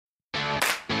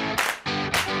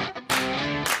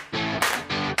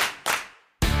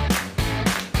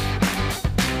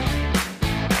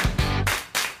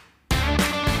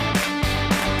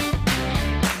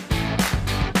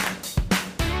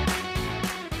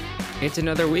It's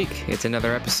another week. It's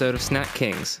another episode of Snack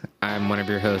Kings. I'm one of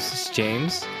your hosts,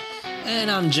 James. And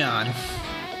I'm John.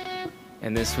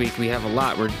 And this week we have a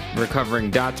lot. We're covering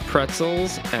Dots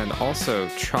Pretzels and also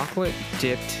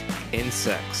chocolate-dipped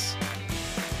insects.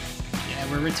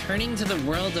 Yeah, we're returning to the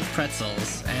world of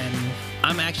pretzels, and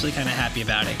I'm actually kind of happy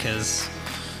about it because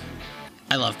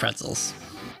I love pretzels.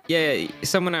 Yeah,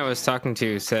 someone I was talking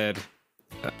to said,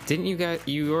 didn't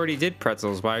you already did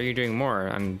pretzels, why are you doing more?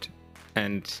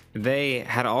 And they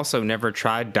had also never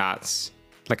tried Dots,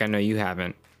 like I know you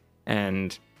haven't.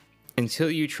 And until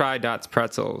you try Dots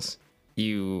Pretzels,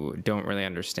 you don't really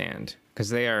understand, because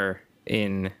they are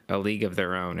in a league of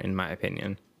their own, in my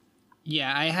opinion.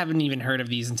 Yeah, I haven't even heard of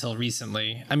these until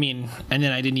recently. I mean, and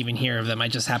then I didn't even hear of them. I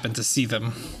just happened to see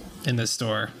them in the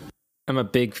store. I'm a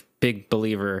big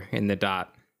believer in the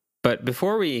Dot. But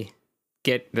before we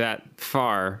get that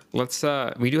far,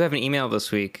 we do have an email this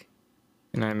week,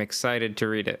 and I'm excited to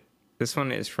read it. This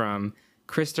one is from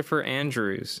Christopher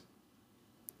Andrews.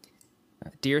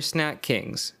 Dear Snack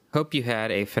Kings, hope you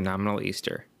had a phenomenal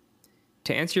Easter.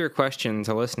 To answer your question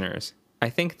to listeners, I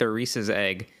think the Reese's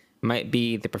egg might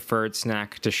be the preferred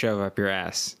snack to shove up your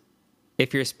ass.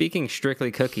 If you're speaking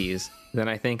strictly cookies, then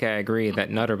I think I agree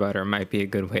that Nutter Butter might be a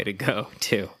good way to go,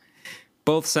 too.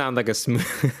 Both sound like a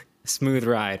smooth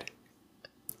ride.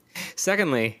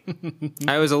 Secondly,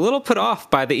 I was a little put off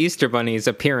by the Easter Bunny's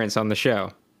appearance on the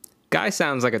show. Guy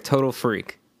sounds like a total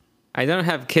freak. I don't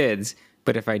have kids,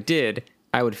 but if I did,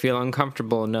 I would feel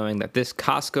uncomfortable knowing that this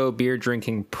Costco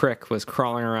beer-drinking prick was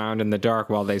crawling around in the dark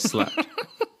while they slept.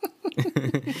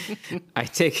 I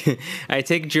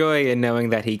take joy in knowing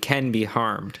that he can be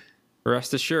harmed.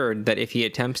 Rest assured that if he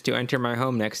attempts to enter my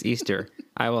home next Easter,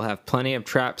 I will have plenty of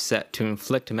traps set to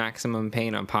inflict maximum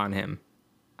pain upon him.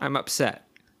 I'm upset.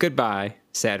 Goodbye,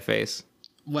 sad face.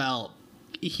 Well,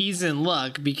 he's in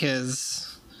luck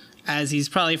because, as he's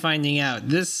probably finding out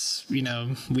this,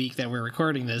 week that we're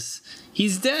recording this,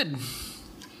 he's dead.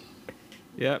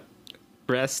 Yep.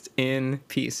 Rest in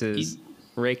pieces.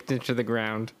 Raked into the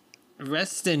ground.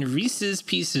 Rest in Reese's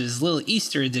Pieces, little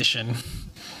Easter edition.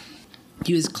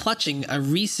 He was clutching a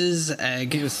Reese's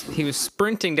egg. He was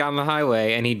sprinting down the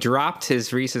highway, and he dropped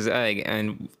his Reese's egg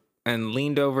and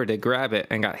leaned over to grab it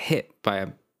and got hit by a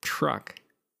truck.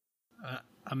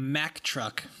 A Mack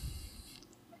truck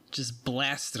just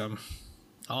blasted him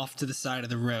off to the side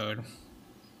of the road.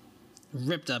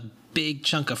 Ripped a big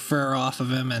chunk of fur off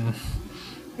of him and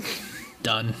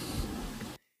done.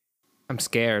 I'm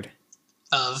scared.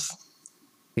 Of?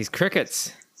 These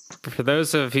crickets. For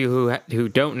those of you who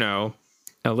don't know,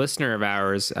 a listener of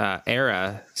ours,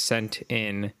 Era, sent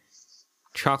in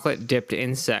chocolate-dipped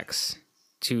insects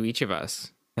to each of us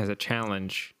as a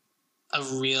challenge. A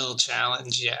real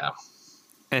challenge, yeah.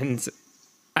 And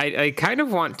I kind of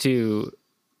want to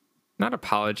not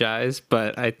apologize,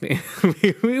 but I think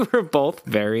we were both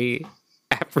very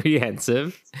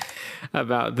apprehensive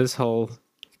about this whole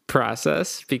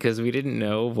process because we didn't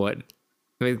know what...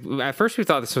 at first we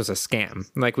thought this was a scam.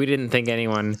 Like, we didn't think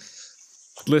anyone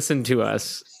listened to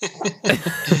us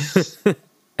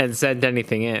and sent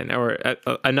anything in, or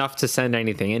enough to send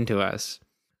anything into us.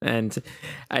 And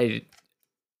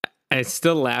I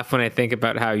still laugh when I think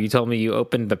about how you told me you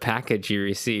opened the package you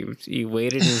received. You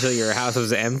waited until your house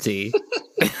was empty,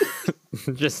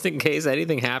 just in case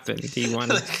anything happened. Do you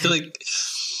want to... like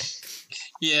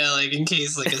in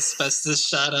case like asbestos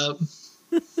shot up.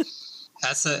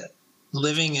 That's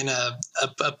living in a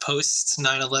post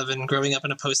 9/11, growing up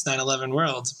in a post 9/11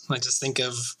 world. I just think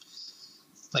of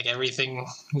like everything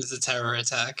was a terror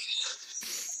attack.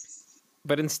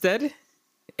 But instead,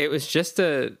 it was just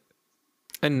a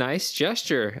nice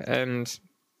gesture, and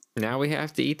now we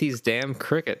have to eat these damn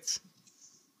crickets.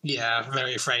 Yeah,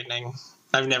 very frightening.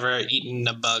 I've never eaten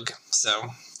a bug, so...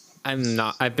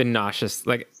 I've been nauseous.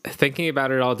 Like, thinking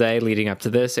about it all day leading up to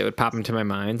this, it would pop into my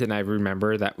mind, and I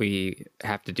remember that we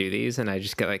have to do these, and I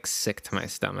just get, like, sick to my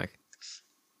stomach.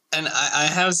 And I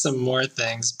have some more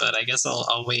things, but I guess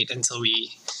I'll wait until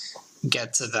we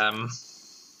get to them.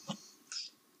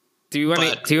 Do we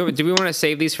want to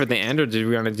save these for the end, or do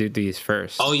we want to do these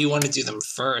first? Oh, you want to do them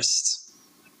first?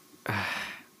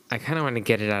 I kind of want to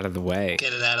get it out of the way.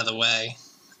 Get it out of the way.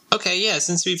 Okay, yeah,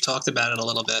 since we've talked about it a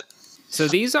little bit. So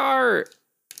these are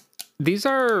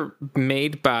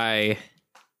made by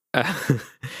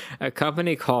a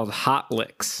company called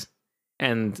Hotlix,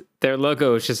 and their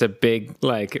logo is just a big,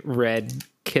 like, red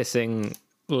kissing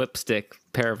lipstick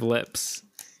pair of lips.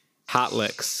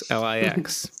 Hotlix,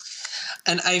 Lix.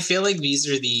 And I feel like these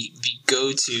are the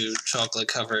go-to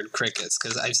chocolate-covered crickets,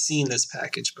 because I've seen this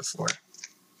package before.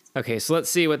 Okay, so let's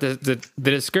see what the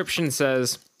description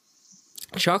says.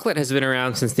 Chocolate has been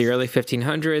around since the early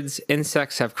 1500s.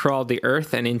 Insects have crawled the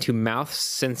earth and into mouths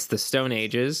since the Stone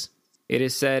Ages. It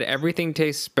is said everything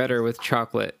tastes better with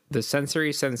chocolate. The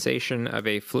sensory sensation of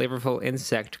a flavorful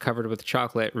insect covered with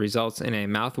chocolate results in a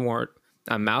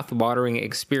mouth-watering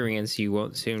experience you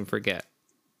won't soon forget.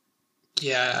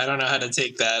 Yeah, I don't know how to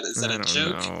take that. Is that a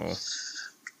joke? Know.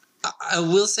 I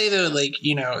will say though, like,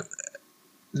 you know,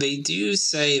 they do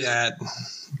say that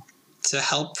to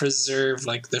help preserve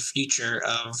like the future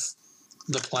of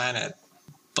the planet,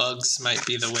 bugs might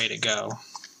be the way to go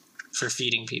for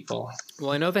feeding people.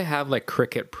 Well, I know they have like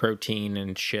cricket protein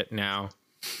and shit now.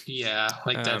 Yeah,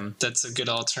 like that's a good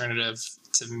alternative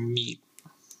to meat.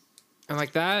 And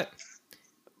like that,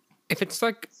 if it's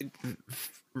like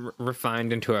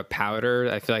refined into a powder,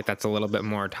 I feel like that's a little bit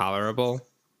more tolerable.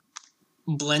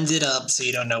 Blend it up so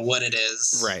you don't know what it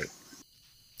is. Right.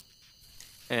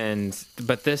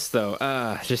 But this though,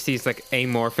 just these like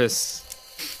amorphous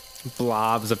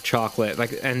blobs of chocolate,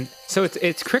 like, and so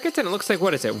it's crickets, and it looks like,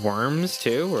 what is it, worms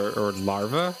too, or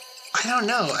larvae? I don't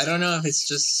know if it's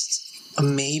just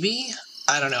maybe.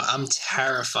 I don't know. I'm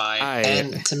terrified.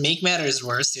 And to make matters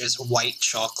worse, there's white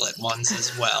chocolate ones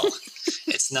as well.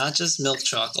 It's not just milk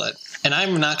chocolate, and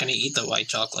I'm not going to eat the white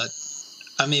chocolate.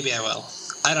 Maybe I will.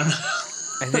 I don't know.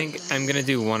 I think I'm gonna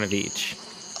do one of each.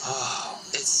 Oh,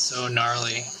 it's so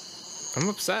gnarly. I'm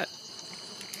upset,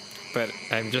 but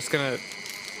I'm just gonna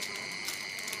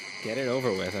get it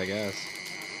over with, I guess.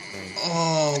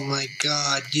 Oh my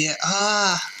god, yeah.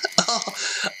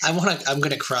 I'm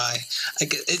gonna cry.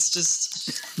 It's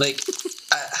just like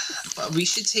we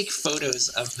should take photos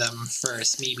of them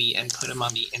first, maybe, and put them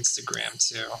on the Instagram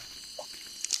too,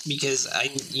 because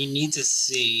you need to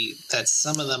see that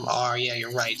some of them are, yeah,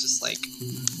 you're right, just like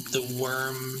the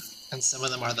worm, and some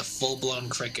of them are the full-blown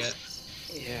cricket.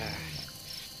 Yeah.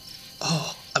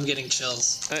 Oh, I'm getting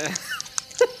chills.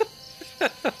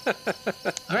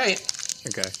 All right.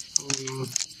 Okay.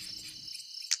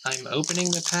 I'm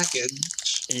opening the package.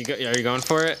 Are you going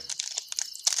for it?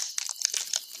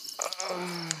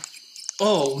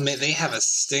 Oh man, they have a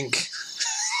stink.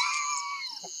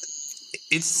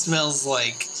 It smells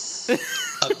like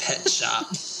a pet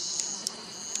shop.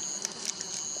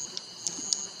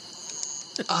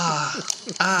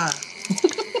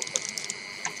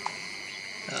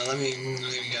 Let me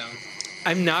go.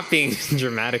 I'm not being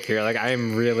dramatic here. Like,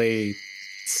 I'm really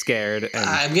scared. And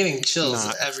I'm getting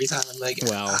chills every time. I'm like,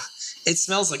 well, it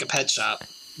smells like a pet shop.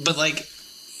 But like,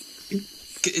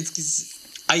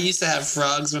 I used to have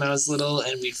frogs when I was little,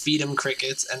 and we'd feed them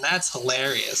crickets, and that's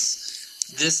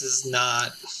hilarious. This is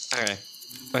not. Okay,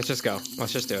 let's just go.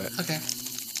 Let's just do it. Okay.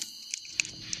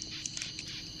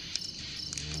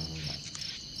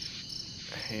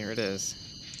 Here it is.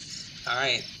 All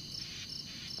right.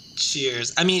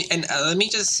 Cheers. I mean, and let me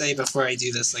just say before I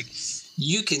do this, like,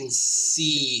 you can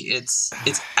see its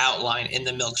outline in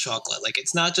the milk chocolate. Like,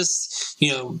 it's not just,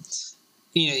 you're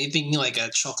thinking like a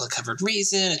chocolate covered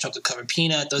raisin, a chocolate covered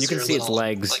peanut. Those you can see its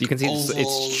legs. Like, you can see ovals.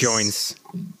 its joints.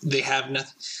 They have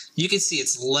nothing. You can see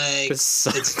its legs,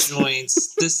 its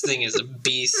joints. This thing is a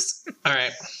beast. All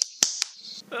right.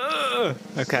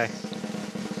 Okay.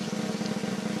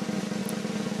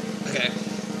 Okay.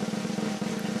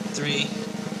 3,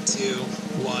 2,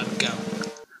 1, go.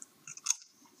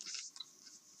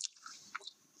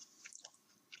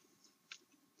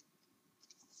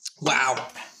 Wow.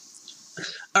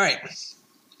 All right.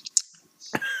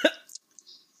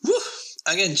 Woo!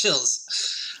 I'm getting chills.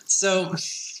 So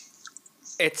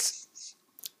It's.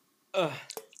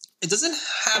 it doesn't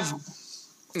have.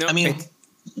 No, I mean,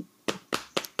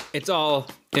 it's all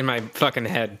in my fucking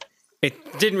head.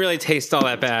 It didn't really taste all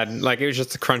that bad. Like, it was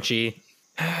just crunchy.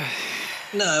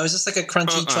 no, it was just like a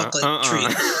crunchy chocolate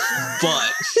treat.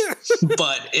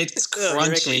 But it's crunchy.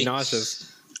 You're making me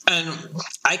nauseous. And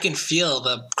I can feel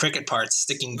the cricket parts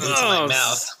sticking into my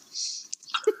mouth.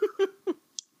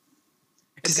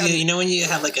 Because when you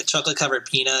have like a chocolate covered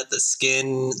peanut, the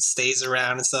skin stays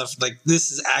around and stuff. Like,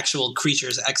 this is actual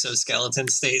creature's exoskeleton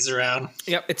stays around.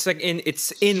 Yep, it's like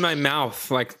it's in my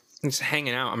mouth, like it's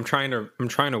hanging out. I'm trying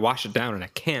to wash it down and I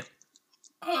can't.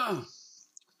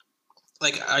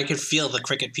 Like, I could feel the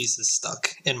cricket pieces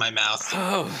stuck in my mouth.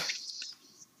 Oh,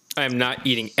 I'm not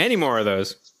eating any more of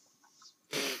those.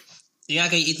 You're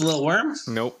not gonna eat the little worm?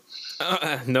 Nope.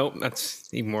 Nope.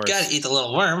 That's even worse. You gotta eat the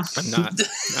little worm. I'm not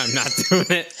doing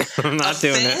it. I'm not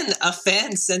doing it. A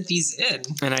fan sent these in,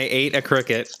 and I ate a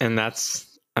cricket, and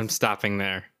I'm stopping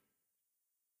there.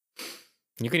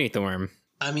 You can eat the worm.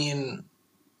 I mean,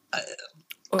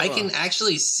 I can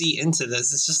actually see into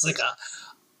this. It's just like a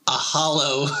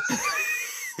hollow.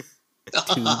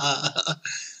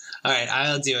 All right,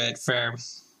 I'll do it for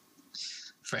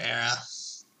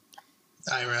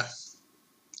Ira.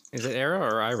 Is it Era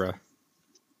or Ira?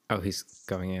 Oh, he's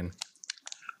going in.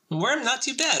 Worm, not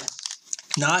too bad.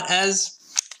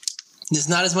 There's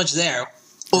not as much there.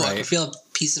 Oh, Right. I can feel a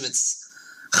piece of it's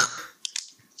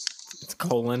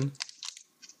Colon.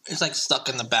 It's like stuck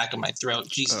in the back of my throat.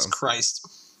 Jesus Christ.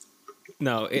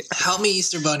 No, Help me,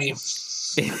 Easter Bunny.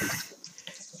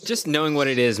 just knowing what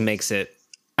it is makes it.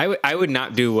 I would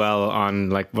not do well on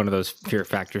like one of those Fear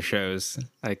Factor shows.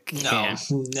 I can't.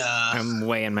 Nah. I'm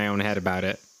way in my own head about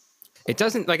it. It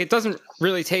doesn't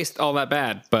really taste all that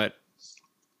bad, but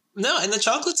No, and the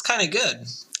chocolate's kind of good.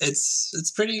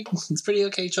 It's pretty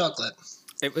okay chocolate.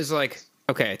 it was like,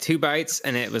 okay, 2 bites,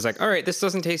 and it was like, all right, this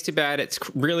doesn't taste too bad. It's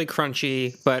really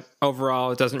crunchy, but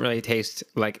overall, it doesn't really taste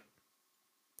like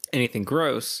anything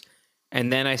gross.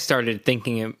 And then I started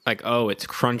thinking, like, oh, it's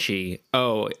crunchy.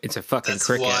 Oh, it's a fucking That's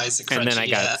cricket. why it's a and then I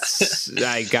crunchy,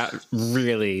 I got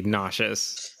really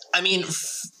nauseous. I mean,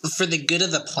 for the good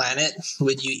of the planet,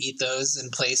 would you eat those in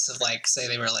place of, like, say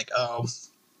they were like, oh,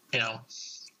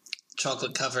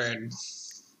 chocolate covered,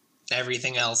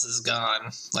 everything else is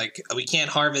gone. Like, we can't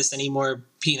harvest any more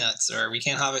peanuts, or we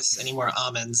can't harvest any more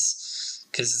almonds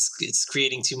because it's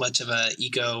creating too much of a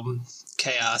eco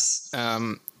chaos.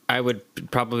 I would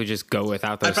probably just go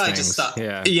without those I'd probably things. just stop.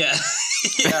 Yeah. Yeah,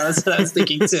 that's what I was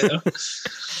thinking too.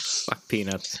 Fuck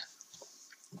peanuts.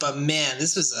 But man,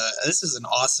 this was an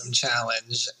awesome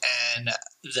challenge, and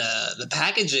the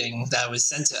packaging that was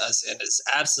sent to us in is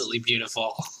absolutely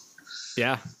beautiful.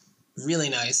 Yeah. Really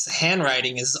nice.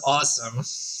 Handwriting is awesome,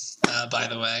 by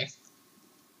the way.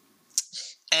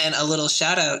 And a little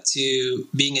shout out to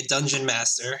being a dungeon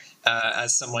master,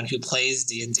 as someone who plays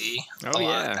D&D a lot.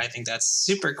 Yeah. I think that's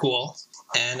super cool.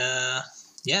 And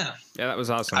yeah, that was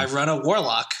awesome. I run a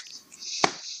warlock,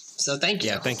 so thank you.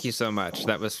 Yeah, thank you so much.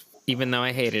 That was, even though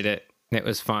I hated it, it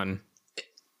was fun.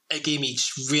 It gave me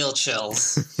real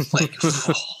chills. Like,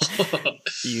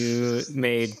 You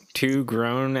made 2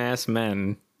 grown ass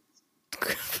men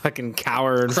fucking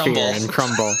cower in Crumble. fear and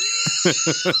crumble.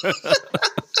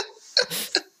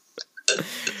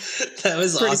 that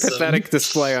was Pretty awesome. pathetic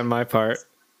display on my part.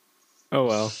 Oh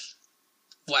well.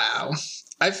 Wow,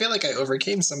 I feel like I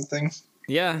overcame something.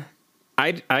 Yeah.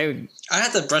 I I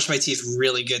had to brush my teeth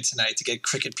really good tonight to get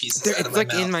cricket pieces out of it's my like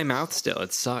mouth. in my mouth still.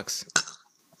 It sucks.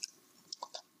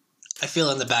 I feel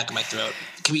it in the back of my throat.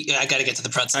 I gotta get to the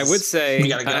pretzels. I would say We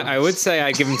gotta go. I would say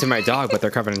I give them to my dog, but they're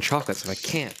covered in chocolate, so I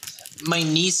can't. My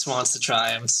niece wants to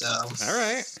try them, so All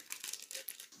right.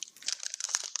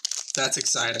 that's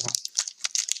exciting.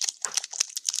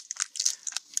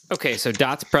 Okay, so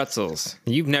Dot's Pretzels.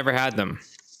 You've never had them.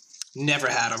 Never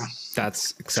had them.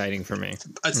 That's exciting for me.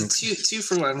 It's a two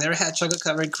for one. Never had chocolate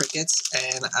covered crickets,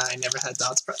 and I never had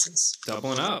Dot's pretzels.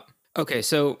 Doubling up. Okay,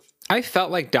 so I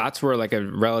felt like dots were like a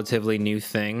relatively new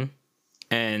thing,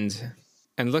 and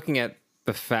looking at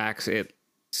the facts, it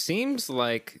seems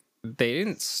like they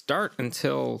didn't start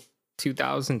until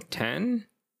 2010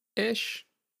 ish.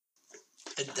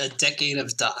 A decade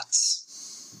of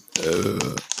dots.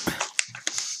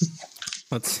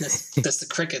 Let's That's the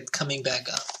cricket coming back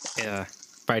up. yeah,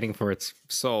 fighting for its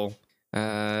soul.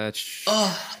 Ah!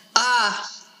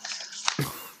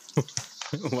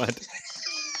 What?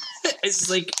 It's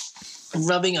like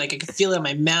rubbing, like I can feel it in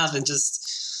my mouth, and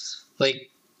just like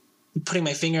putting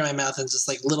my finger in my mouth, and just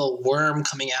like little worm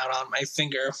coming out on my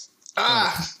finger.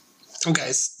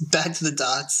 Okay, back to the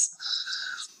dots.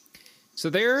 So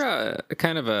they're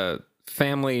kind of a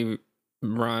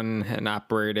family-run and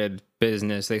operated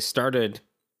business. They started,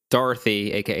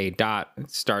 Dorothy, aka Dot,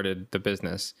 started the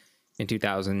business in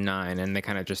 2009, and they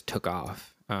kind of just took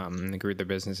off. They grew their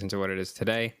business into what it is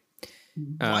today.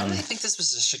 Why did I think this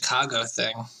was a Chicago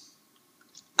thing?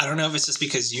 I don't know if it's just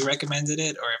because you recommended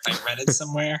it or if I read it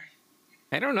somewhere.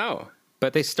 I don't know,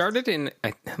 but they started in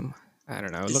I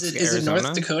don't know. It looks like Is it Arizona.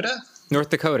 North Dakota? North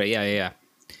Dakota, yeah.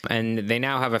 And they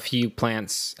now have a few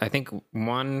plants. I think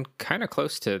one kind of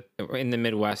close to in the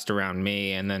Midwest around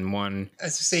me, and then one. I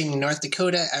was saying North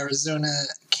Dakota, Arizona,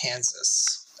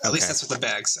 Kansas. At least Okay. that's what the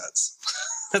bag says.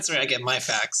 That's where I get my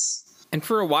facts. And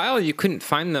for a while, you couldn't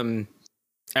find them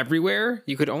everywhere.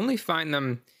 You could only find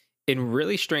them in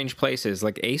really strange places,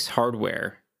 like Ace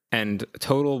Hardware and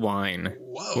Total Wine,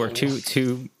 Whoa. were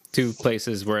two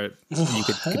places where you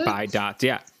could buy dots.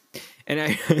 Yeah. And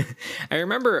I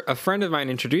remember a friend of mine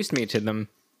introduced me to them,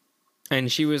 and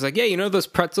she was like, yeah, you know those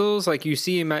pretzels, like you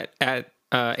see them at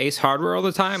Ace Hardware all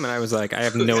the time? And I was like, I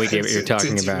have no idea what you're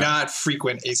talking Do about. not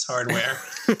frequent Ace Hardware.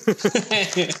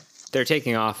 They're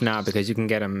taking off now because you can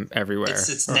get them everywhere.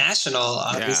 It's national,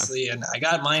 obviously, and I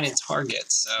got mine in Target,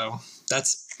 so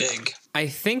that's big. I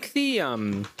think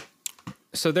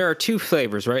so there are two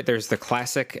flavors, right? There's the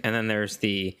classic and then there's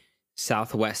the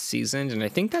Southwest seasoned, and I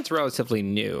think that's relatively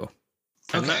new.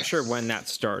 I'm not sure when that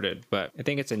started, but I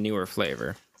think it's a newer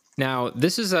flavor. Now,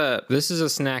 this is a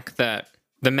snack that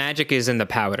the magic is in the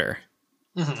powder.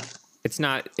 Mm-hmm. It's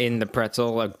not in the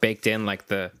pretzel, like baked in like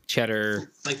the cheddar.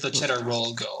 Like the cheddar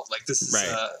roll go. Like this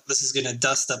is gonna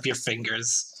dust up your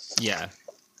fingers. Yeah.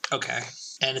 Okay.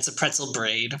 And it's a pretzel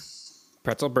braid.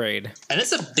 Pretzel braid. And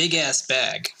it's a big ass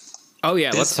bag. Oh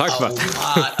yeah, let's talk about that. There's a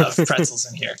lot of pretzels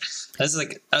in here. That's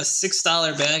like a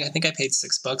 $6 bag. I think I paid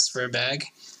 $6 for a bag.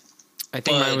 I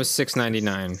think mine was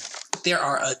 $6.99. There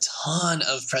are a ton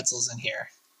of pretzels in here.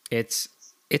 It's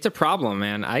a problem,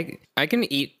 man. I can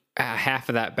eat half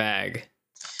of that bag.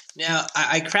 Now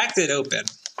I cracked it open,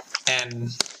 and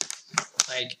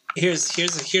like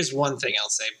here's one thing I'll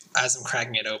say as I'm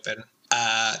cracking it open.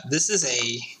 This is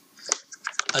a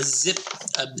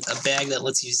bag that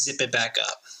lets you zip it back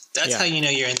up. That's how you know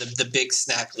you're in the big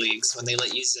snack leagues, when they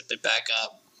let you zip it back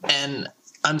up. And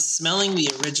I'm smelling the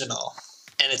original,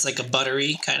 and it's like a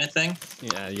buttery kind of thing.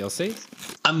 Yeah, you'll see.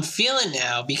 I'm feeling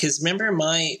now, because remember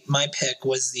my pick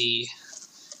was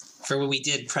for when we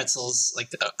did pretzels,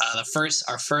 like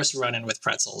our first run-in with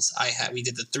pretzels. We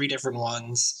did the 3 different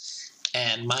ones,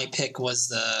 and my pick was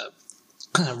the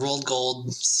rolled gold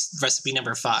recipe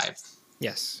number 5.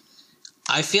 Yes.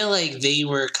 I feel like they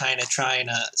were kind of trying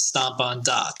to stomp on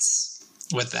dots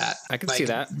with that. I can see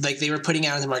that. Like they were putting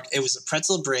out in the market. It was a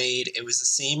pretzel braid. It was the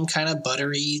same kind of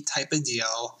buttery type of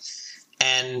deal.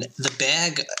 And the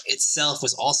bag itself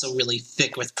was also really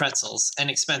thick with pretzels and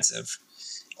expensive.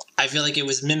 I feel like it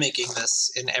was mimicking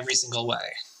this in every single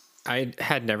way. I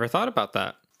had never thought about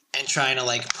that. And trying to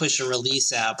like push a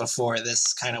release out before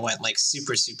this kind of went like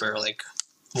super, super like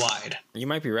wide. You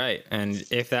might be right. And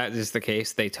if that is the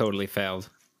case, they totally failed.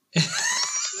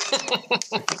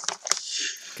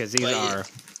 Because these are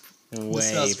way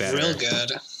smells better. Real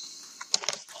good.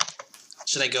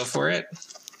 Should I go for it?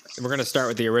 We're going to start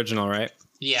with the original, right?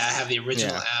 Yeah, I have the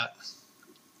original out.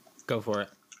 Go for it.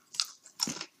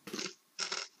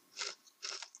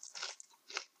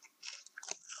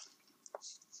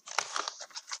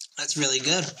 That's really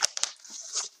good.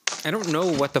 I don't know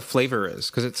what the flavor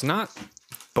is, because it's not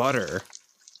butter.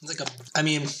 It's like I'm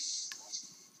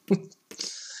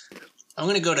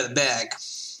going to go to the bag.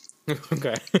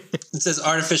 Okay. It says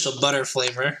artificial butter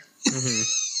flavor. Mm-hmm.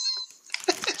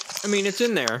 I mean, it's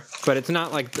in there, but it's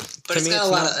not like. But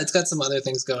it's got some other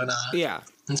things going on. Yeah.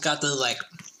 It's got the like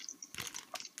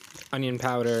onion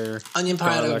powder,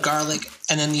 garlic,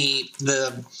 and then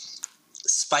the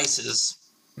spices.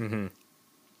 Mm-hmm.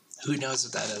 Who knows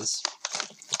what that is?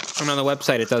 And on the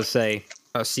website, it does say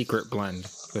a secret blend,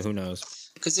 but who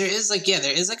knows? Because there is like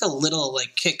a little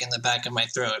like kick in the back of my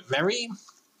throat. Very,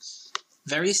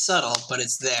 very subtle, but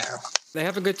it's there. They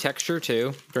have a good texture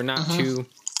too. They're not too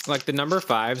like the number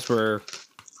 5s were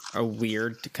a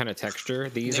weird kind of texture.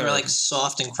 They were like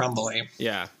soft and crumbly.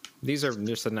 Yeah, these are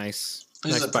just a nice.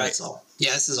 This is a bite. pretzel.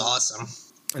 Yeah, this is awesome.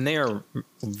 And they are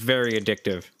very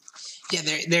addictive. Yeah,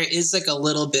 there is like a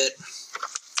little bit.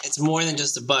 It's more than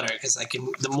just a butter, because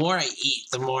the more I eat,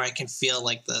 the more I can feel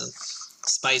like the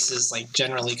spices like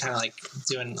generally kind of like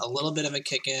doing a little bit of a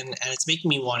kick in, and it's making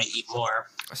me want to eat more.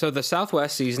 So the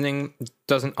Southwest seasoning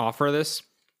doesn't offer this,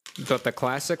 but the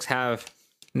classics have.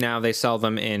 Now they sell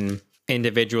them in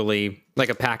individually, like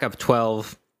a pack of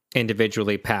 12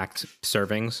 individually packed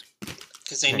servings.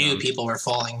 Because they knew people were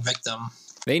falling victim.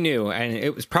 They knew, and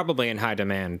it was probably in high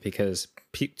demand because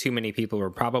too many people were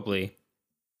probably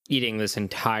eating this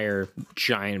entire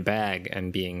giant bag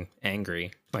and being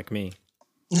angry, like me.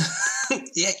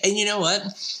 Yeah, and you know what?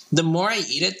 The more I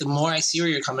eat it, the more I see where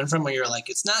you're coming from, where you're like,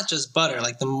 it's not just butter.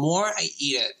 Like, the more I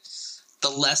eat it, the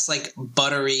less, like,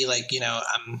 buttery, like, you know,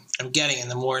 I'm getting,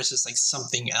 and the more it's just, like,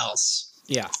 something else.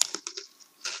 Yeah.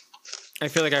 I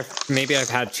feel like I've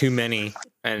had too many,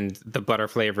 and the butter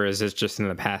flavor is just in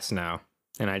the past now,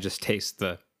 and I just taste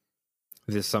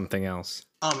this something else.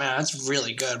 Oh, man, that's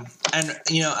really good. And,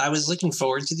 you know, I was looking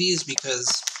forward to these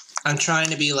because I'm trying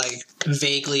to be, like,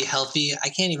 vaguely healthy. I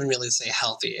can't even really say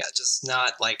healthy. I'm just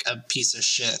not, like, a piece of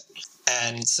shit.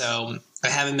 And so I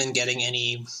haven't been having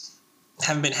any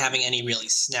really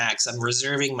snacks. I'm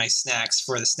reserving my snacks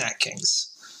for the Snack Kings.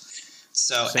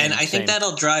 So, and I think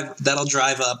that'll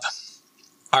drive up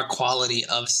our quality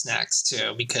of snacks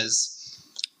too, because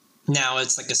now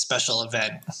it's like a special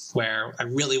event where I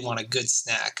really want a good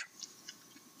snack.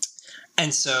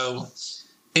 And so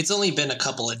it's only been a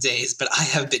couple of days, but I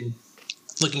have been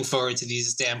looking forward to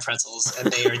these damn pretzels,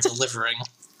 and they are delivering.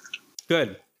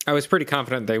 Good. I was pretty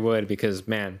confident they would because,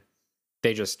 man,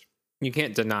 they just You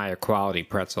can't deny a quality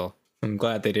pretzel. I'm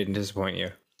glad they didn't disappoint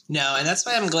you. No, and that's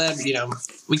why I'm glad,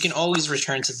 we can always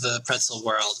return to the pretzel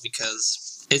world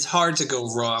because it's hard to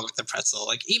go wrong with the pretzel.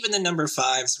 Like, even the number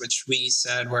fives, which we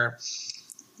said were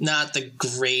not the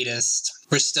greatest,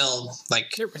 were still,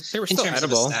 like, They were in still terms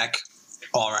edible. of a snack,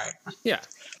 all right. Yeah.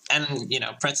 And,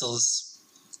 pretzels,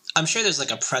 I'm sure there's,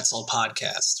 like, a pretzel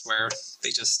podcast where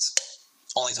they just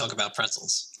only talk about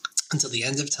pretzels until the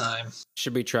end of time.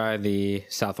 Should we try the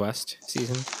Southwest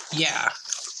season? Yeah.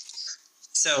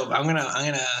 So I'm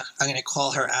gonna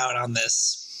call her out on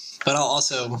this, but I'll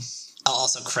also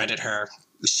credit her.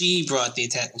 She brought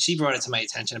it to my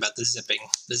attention about the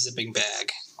zipping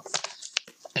bag,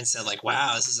 and said like,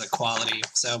 "Wow, this is a quality."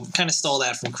 So kind of stole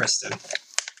that from Kristen.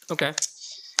 Okay.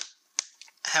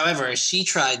 However, she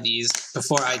tried these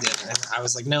before I did, and I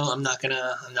was like, "No, I'm not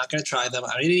gonna try them.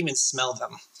 I didn't even smell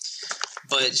them."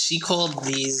 But she called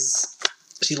these.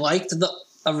 She liked the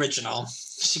original.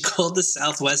 She called the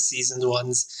Southwest seasoned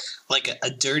ones like a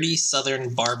dirty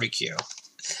Southern barbecue.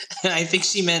 And I think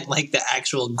she meant like the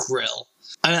actual grill.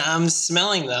 I'm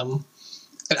smelling them,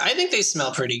 and I think they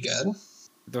smell pretty good.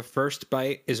 The first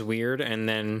bite is weird, and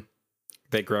then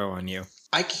they grow on you.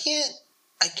 I can't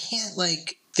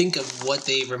like think of what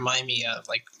they remind me of,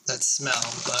 like that smell,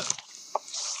 but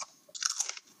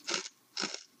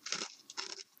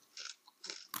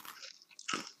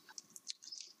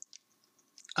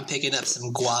I'm picking up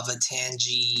some guava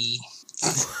tangy.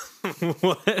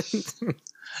 What?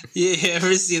 Yeah, you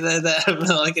ever see that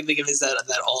all I can think of is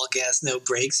that all gas no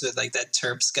brakes with like that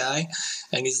Terps guy,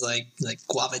 and he's like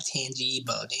guava tangy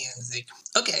bonanza.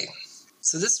 Okay,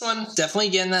 so this one definitely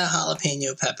getting that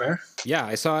jalapeno pepper. Yeah,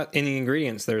 I saw it in the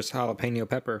ingredients. There's jalapeno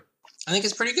pepper. I think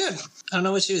it's pretty good. I don't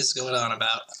know what she was going on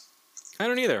about. I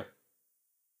don't either.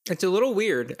 It's a little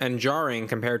weird and jarring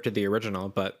compared to the original,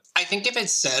 but I think if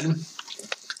it's said,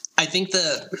 I think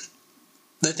the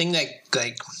thing that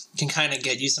like can kind of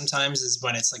get you sometimes is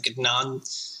when it's like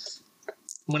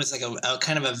when it's like a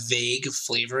kind of a vague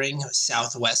flavoring,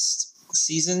 Southwest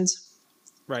seasoned.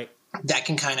 right. That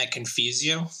can kind of confuse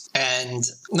you. And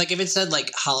like if it said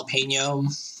like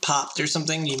jalapeno popped or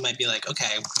something, you might be like,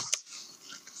 okay.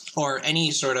 Or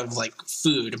any sort of like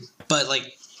food. But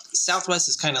like Southwest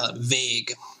is kind of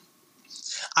vague.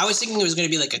 I was thinking it was going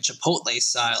to be like a Chipotle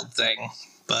style thing,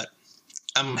 but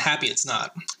I'm happy it's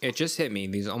not. It just hit me.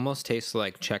 These almost taste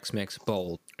like Chex Mix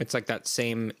bold. It's like that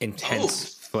same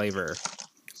intense flavor.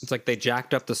 It's like they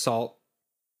jacked up the salt.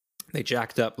 They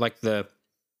jacked up like the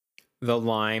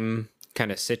lime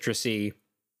kind of citrusy,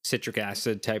 citric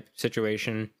acid type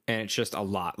situation, and it's just a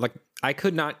lot. Like I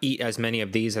could not eat as many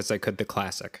of these as I could the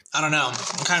classic. I don't know.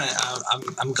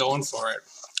 I'm going for it.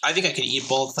 I think I could eat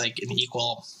both like in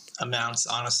equal amounts,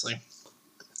 honestly.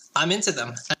 I'm into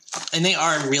them. And they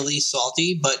are really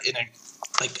salty, but in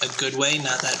a good way,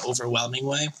 not that overwhelming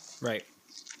way. Right.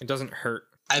 It doesn't hurt.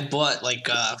 I bought like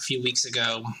a few weeks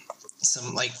ago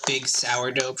some like big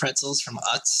sourdough pretzels from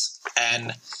Utz,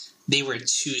 and they were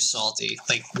too salty.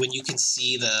 Like when you can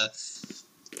see the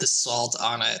salt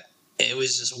on it, it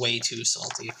was just way too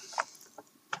salty.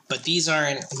 But these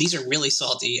are really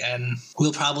salty and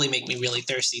will probably make me really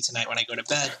thirsty tonight when I go to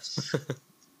bed.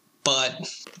 But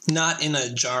not in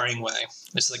a jarring way.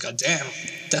 It's like, oh damn,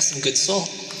 that's some good salt.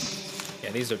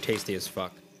 Yeah, these are tasty as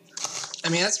fuck. I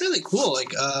mean, that's really cool.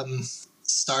 Like,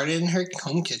 started in her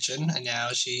home kitchen and now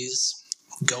she's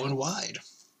going wide.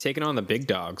 Taking on the big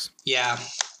dogs. Yeah.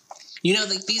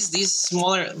 Like these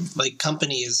smaller like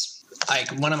companies,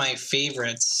 like one of my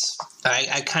favorites,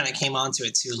 I kind of came onto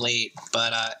it too late,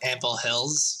 but Ample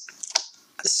Hills,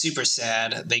 super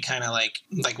sad. They kind of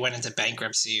like went into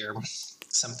bankruptcy or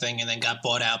something and then got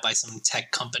bought out by some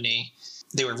tech company.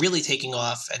 They were really taking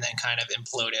off and then kind of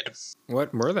imploded.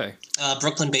 What were they?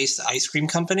 Brooklyn-based ice cream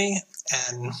company,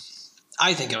 and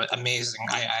I think it was amazing.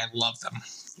 I love them.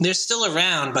 They're still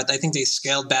around, but I think they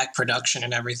scaled back production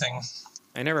and everything.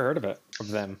 I never heard of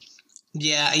them.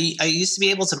 Yeah, I used to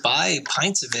be able to buy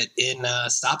pints of it in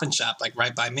Stop and Shop, like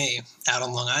right by me, out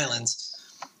on Long Island,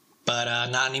 but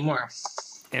not anymore.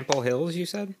 Ample Hills, you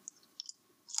said?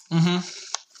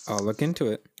 Mm-hmm. I'll look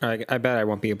into it. I bet I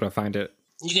won't be able to find it.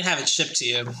 You can have it shipped to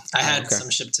you. I had okay.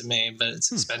 some shipped to me, but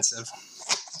it's expensive.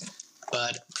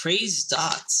 But praise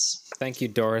dots. Thank you,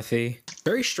 Dorothy.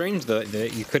 Very strange though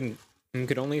that you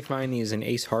could only find these in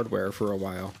Ace Hardware for a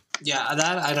while. Yeah,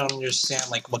 that I don't understand.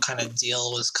 Like what kind of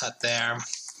deal was cut there?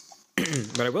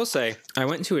 But I will say, I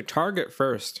went to a Target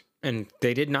first, and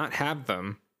they did not have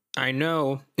them. I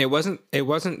know it wasn't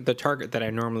the Target that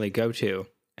I normally go to,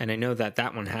 and I know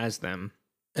that one has them.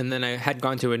 And then I had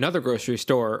gone to another grocery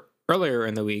store earlier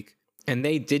in the week, and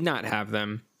they did not have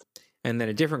them. And then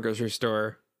a different grocery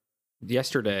store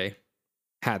yesterday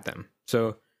had them.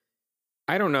 So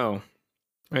I don't know.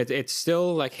 It's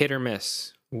still like hit or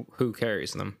miss who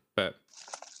carries them. But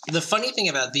the funny thing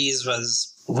about these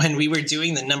was when we were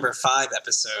doing the number 5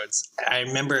 episodes, I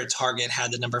remember Target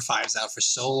had the number 5s out for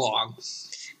so long.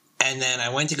 And then I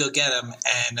went to go get them,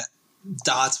 and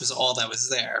Dots was all that was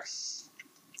there.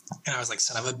 And I was like,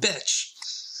 son of a bitch.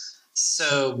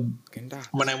 So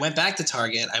when I went back to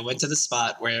Target, I went to the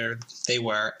spot where they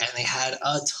were, and they had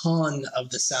a ton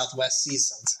of the Southwest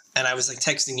seasons. And I was like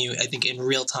texting you, I think, in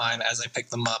real time as I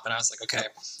picked them up. And I was like, okay,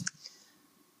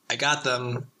 I got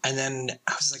them. And then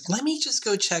I was like, let me just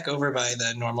go check over by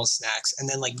the normal snacks. And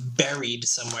then like buried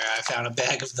somewhere, I found a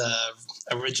bag of the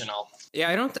original. Yeah,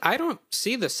 I don't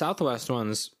see the Southwest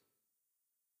ones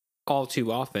all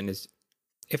too often.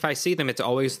 If I see them, it's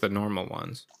always the normal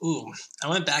ones. Ooh, I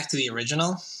went back to the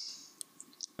original.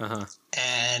 Uh-huh.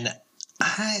 And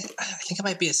I think I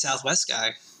might be a Southwest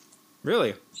guy.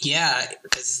 Really? Yeah,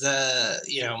 because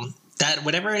that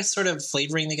whatever sort of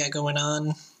flavoring they got going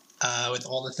on with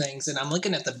all the things. And I'm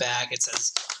looking at the bag. It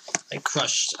says like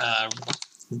crushed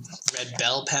red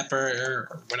bell pepper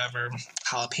or whatever,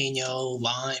 jalapeno,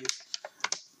 lime.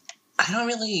 I don't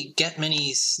really get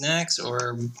many snacks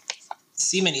or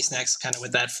see many snacks kind of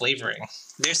with that flavoring.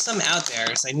 There's some out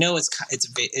there, so I know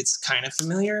it's kind of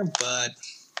familiar, but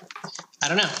I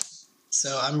don't know.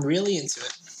 So I'm really into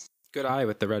it. Good eye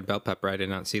with the red bell pepper. I did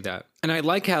not see that. And I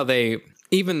like how they,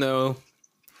 even though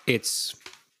it's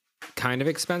kind of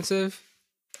expensive,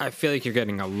 I feel like you're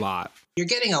getting a lot. You're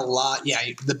getting a lot. Yeah,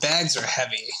 the bags are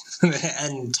heavy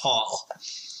and tall.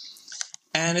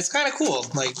 And it's kind of cool,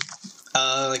 like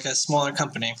a smaller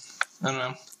company. I don't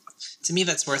know. To me,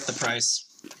 that's worth the price.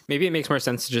 Maybe it makes more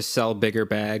sense to just sell bigger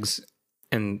bags,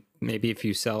 and maybe if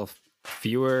you sell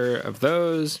fewer of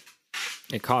those,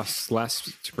 it costs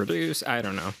less to produce. I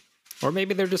don't know. Or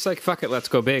maybe they're just like, fuck it, let's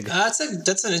go big. That's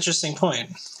an interesting point.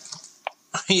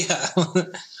 Yeah,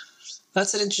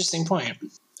 that's an interesting point.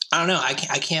 I don't know. I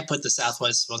can't put the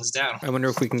Southwest ones down. I wonder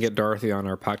if we can get Dorothy on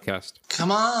our podcast.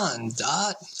 Come on,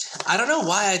 Dot. I don't know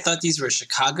why I thought these were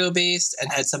Chicago-based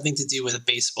and had something to do with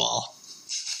baseball.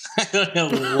 I don't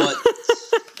know what.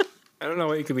 I don't know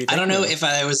what you could be thinking I don't know of. if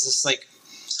I was just like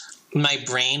my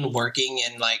brain working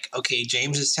and like, okay,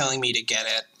 James is telling me to get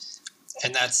it,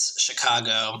 and that's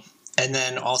Chicago. And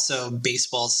then also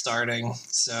baseball's starting,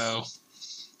 so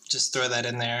just throw that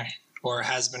in there, or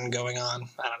has been going on.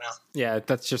 I don't know. Yeah,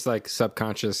 that's just like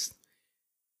subconscious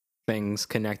things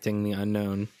connecting the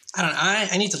unknown. I don't know.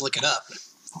 I need to look it up.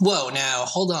 Whoa, now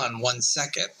hold on 1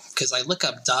 second, because I look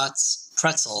up Dots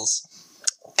Pretzels,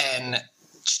 and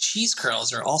cheese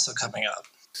curls are also coming up.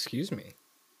 Excuse me.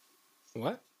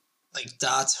 What? Like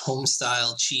Dots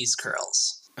Homestyle cheese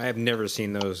curls. I have never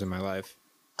seen those in my life.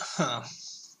 Huh.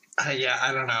 Yeah,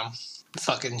 I don't know.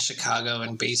 Fucking Chicago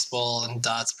and baseball and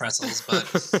Dots Pretzels, but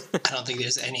I don't think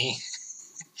there's any.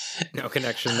 No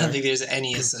connection I there. don't think there's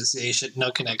any association.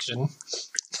 No connection.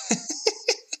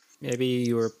 Maybe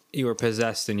you were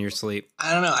possessed in your sleep.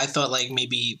 I don't know. I thought like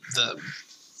maybe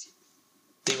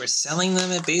they were selling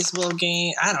them at baseball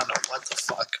game. I don't know what the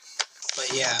fuck.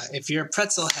 But yeah, if you're a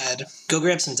pretzel head, go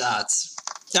grab some Dots.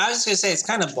 I was just going to say, it's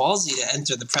kind of ballsy to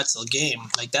enter the pretzel game.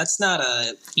 Like, that's not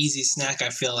a easy snack, I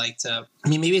feel like, I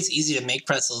mean, maybe it's easy to make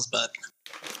pretzels, but...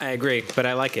 I agree, but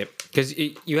I like it. Because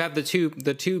you have the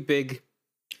two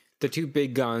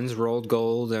big guns, Rolled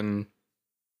Gold, and...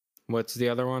 What's the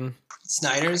other one?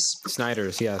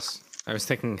 Snyder's, yes. I was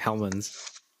thinking Hellman's.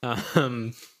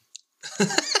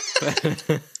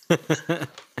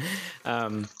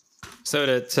 So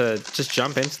to just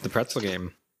jump into the pretzel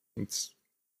game,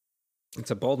 it's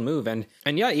a bold move. And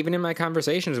yeah, even in my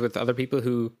conversations with other people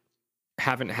who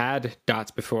haven't had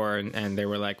Dots before, and they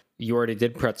were like, you already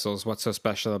did pretzels, what's so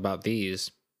special about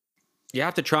these? You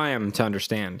have to try them to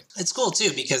understand. It's cool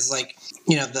too, because like,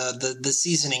 you know, the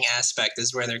seasoning aspect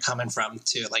is where they're coming from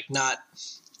too. Like not,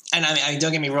 and I mean,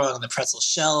 don't get me wrong, the pretzel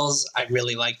shells, I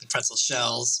really like the pretzel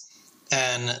shells,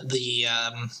 and the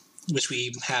which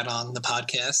we had on the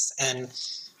podcast, and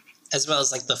as well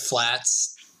as like the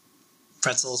flats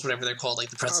pretzels, whatever they're called, like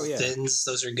the pretzel thins,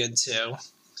 those are good too.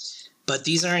 But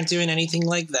these aren't doing anything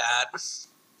like that.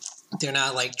 They're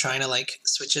not like trying to like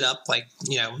switch it up, like,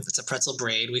 you know, it's a pretzel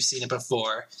braid. We've seen it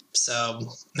before. So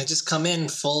they just come in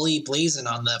fully blazing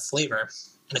on the flavor,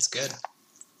 and it's good.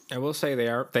 I will say they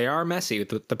are messy.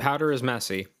 The powder is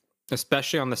messy,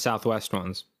 especially on the Southwest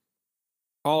ones.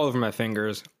 All over my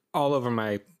fingers, all over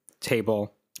my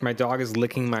table. My dog is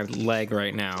licking my leg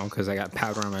right now because I got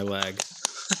powder on my leg.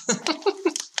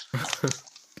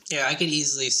 Yeah, I could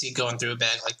easily see going through a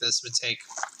bag like this would take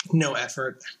No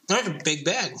effort. I have a big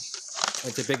bag.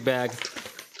 It's a big bag.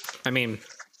 I mean,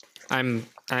 I'm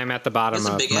at the bottom That's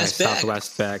a of big my ass bag.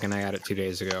 Southwest bag, and I got it 2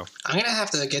 days ago. I'm going to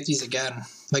have to get these again.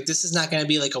 Like, this is not going to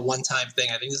be like a one-time thing.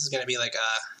 I think this is going to be like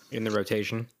In the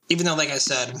rotation. even though, like I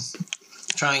said,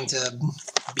 trying to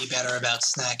be better about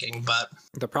snacking, but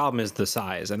The problem is the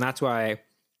size, and that's why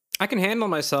I can handle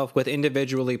myself with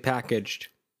individually packaged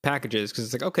packages, because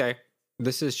it's like, okay,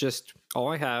 this is just all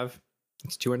I have.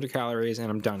 It's 200 calories,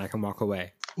 and I'm done. I can walk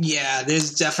away. yeah,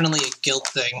 there's definitely a guilt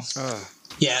thing. Ugh.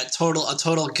 Yeah, a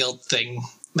total guilt thing.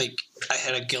 Like, I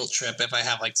had a guilt trip if I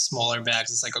have like smaller bags.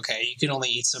 It's like, okay, you can only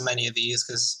eat so many of these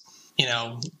because,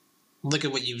 look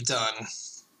at what you've done.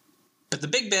 But the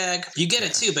big bag, you get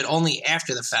it too, but only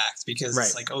after the fact, because Right.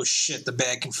 it's like, oh shit, the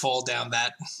bag can fall down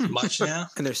that much now.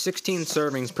 And there's 16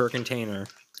 servings per container,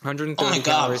 130 Oh my God.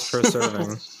 calories per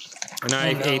serving. And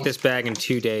I no. ate this bag in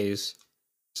 2 days,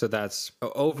 so that's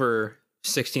over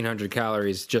 1,600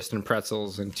 calories just in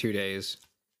pretzels in 2 days.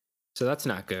 So that's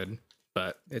not good,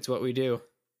 but it's what we do.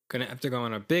 Gonna have to go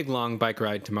on a big long bike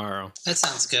ride tomorrow. That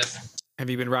sounds good. Have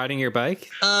you been riding your bike?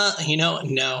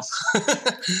 No.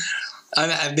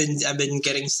 I've been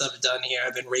getting stuff done here.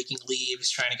 I've been raking leaves,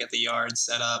 trying to get the yard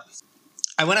set up.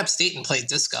 I went upstate and played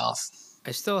disc golf.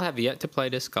 I still have yet to play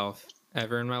disc golf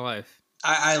ever in my life.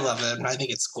 I love it. I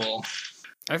think it's cool.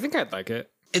 I think I'd like it.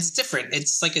 It's different.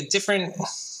 It's like a different.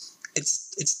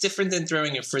 It's different than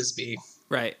throwing a frisbee.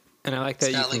 Right. And I like that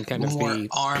It's you got can like kind of more be...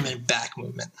 arm and back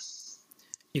movement.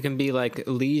 You can be like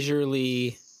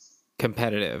leisurely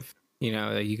competitive. You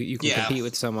know, you can Yeah. compete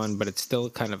with someone, but it's still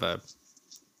kind of a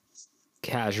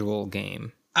casual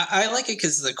game. I like it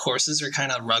because the courses are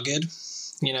kind of rugged.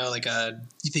 You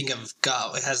think of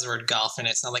golf, it has the word golf in it.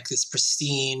 It's not like this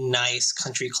pristine, nice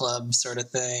country club sort of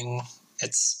thing.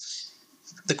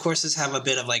 The courses have a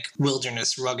bit of like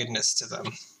wilderness ruggedness to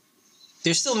them.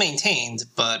 They're still maintained,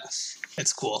 but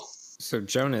it's cool. So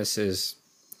Jonas is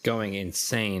going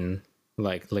insane,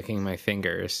 like licking my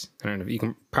fingers. I don't know if you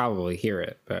can probably hear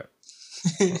it, but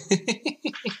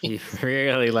he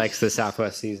really likes the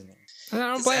Southwest seasoning. I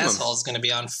don't This blame him. asshole's going to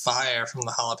be on fire from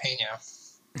the jalapeno.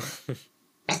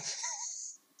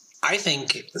 I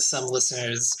think some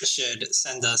listeners should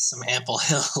send us some Ample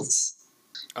Hills.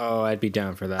 Oh, I'd be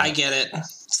down for that. I get it.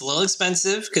 It's a little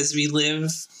expensive because we live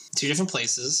 2 different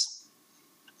places.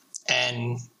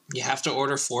 And you have to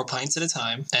order 4 pints at a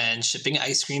time. And shipping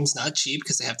ice cream's not cheap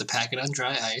because they have to pack it on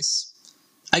dry ice.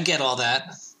 I get all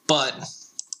that. But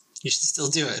you should still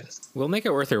do it. We'll make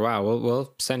it worth your while.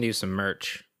 We'll send you some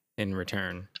merch in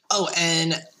return. Oh,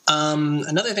 and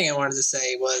another thing I wanted to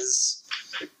say was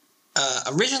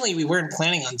originally we weren't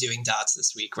planning on doing dots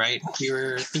this week, right? We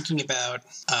were thinking about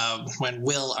when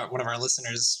Will, one of our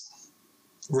listeners,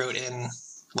 wrote in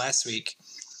last week,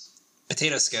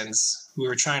 potato skins. We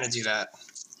were trying to do that,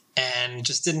 and it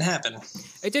just didn't happen.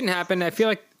 It didn't happen. I feel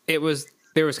like there was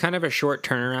kind of a short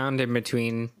turnaround in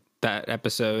between that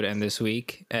episode and this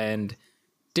week, and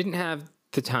didn't have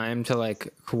the time to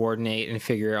like coordinate and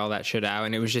figure all that shit out.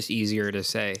 And it was just easier to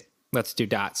say, let's do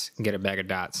dots and get a bag of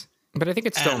dots. But I think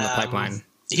it's still in the pipeline.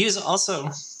 He was also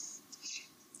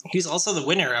the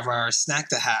winner of our Snack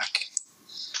to Hack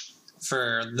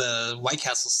for the White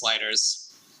Castle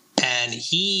sliders, and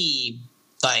he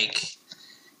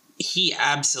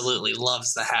absolutely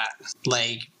loves the hat.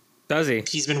 Like, Does he?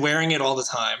 he's been wearing it all the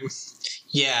time.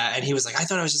 Yeah, and he was like, I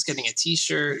thought I was just getting a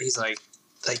t-shirt. He's like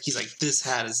this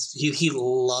hat is he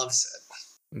loves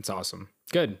it. It's awesome.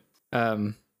 Good.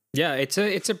 Yeah, it's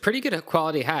a pretty good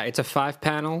quality hat. It's a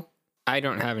 5-panel. I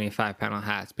don't have any 5-panel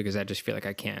hats because I just feel like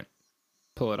I can't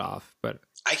pull it off. But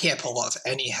I can't pull off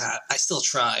any hat. I still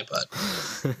try, but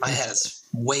my head is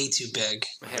way too big.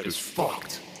 my head is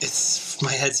fucked.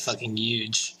 My head's fucking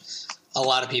huge. A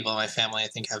lot of people in my family, I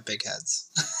think, have big heads.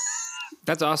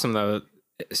 That's awesome though.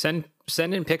 Send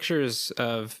in pictures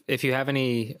of if you have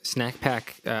any snack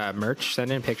pack merch.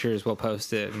 Send in pictures. We'll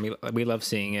post it. And we love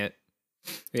seeing it.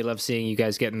 We love seeing you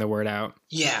guys getting the word out.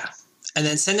 Yeah, and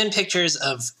then send in pictures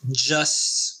of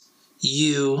just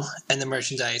you and the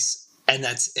merchandise, and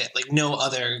that's it. Like no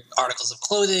other articles of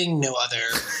clothing, no other.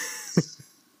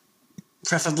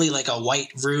 Preferably like a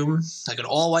white room, like an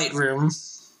all white room,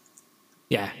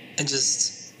 Yeah. and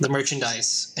just the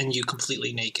merchandise, and you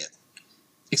completely naked.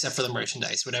 Except for the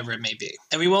merchandise, whatever it may be.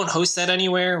 And we won't host that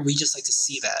anywhere. We just like to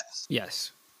see that.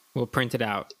 Yes. We'll print it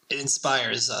out. It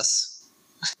inspires us.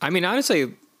 I mean,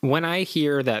 honestly, when I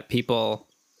hear that people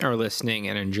are listening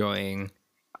and enjoying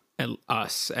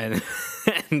us and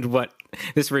and what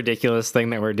this ridiculous thing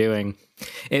that we're doing,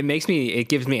 it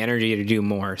gives me energy to do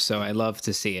more. So I love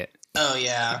to see it. Oh,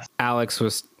 yeah. Alex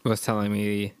was telling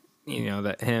me, you know,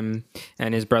 that him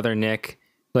and his brother Nick,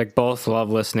 like, both love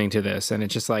listening to this. And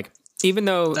it's just like, even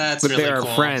though That's they really are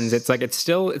cool. friends, it's like, it's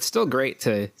still great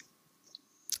to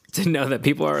know that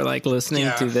people are like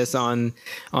listening to this on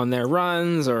their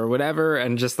runs or whatever,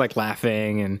 and just like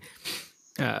laughing and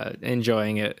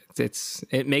enjoying it.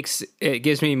 It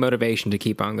gives me motivation to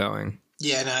keep on going.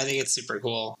 Yeah, no, I think it's super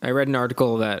cool. I read an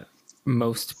article that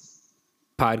most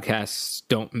podcasts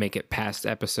don't make it past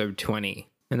episode 20,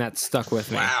 and that stuck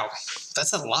with me. Wow,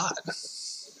 that's a lot.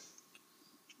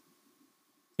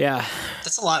 Yeah.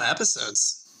 That's a lot of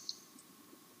episodes.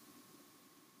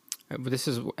 This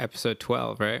is episode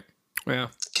 12, right? Yeah.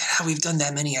 God, we've done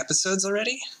that many episodes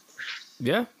already?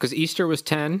 Yeah, because Easter was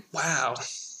 10. Wow.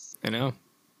 I know.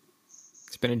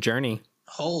 It's been a journey.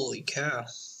 Holy cow.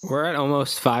 We're at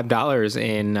almost $5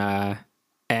 in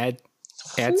ad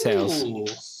sales.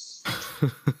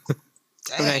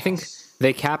 And I think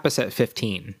they cap us at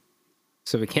 15.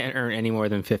 So we can't earn any more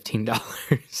than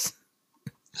 $15.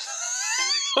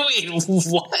 Wait,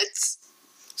 what?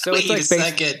 So Wait it's like a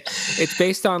second. It's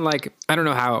based on, like, I don't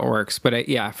know how it works, but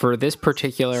yeah, for this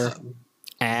particular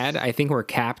ad, I think we're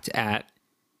capped at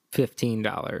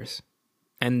 $15.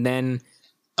 And then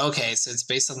Okay, so it's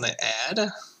based on the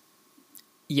ad?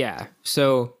 yeah,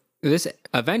 so this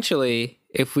eventually,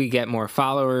 if we get more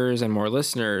followers and more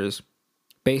listeners,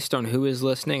 based on who is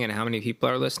listening and how many people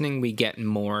are listening, we get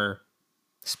more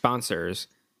sponsors,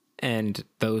 and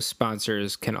those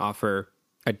sponsors can offer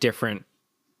a different,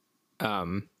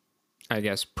 I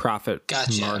guess, profit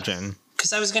margin.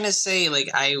 Because I was gonna say, like,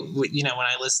 when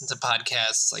I listen to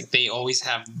podcasts, like, they always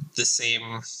have the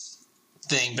same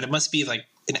thing, but it must be like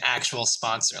an actual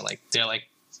sponsor, like they're like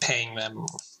paying them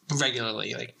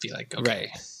regularly, like be like, okay, right,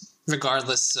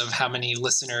 regardless of how many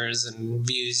listeners and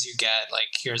views you get, like,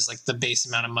 here's like the base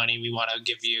amount of money we want to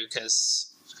give you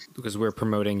because we're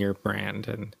promoting your brand.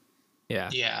 And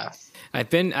yeah, I've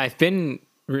been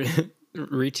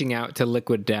reaching out to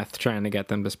Liquid Death, trying to get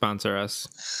them to sponsor us.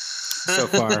 So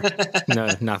far, no,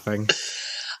 nothing.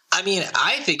 I mean,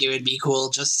 I think it would be cool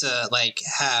just to like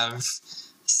have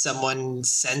someone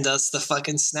send us the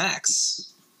fucking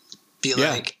snacks. Be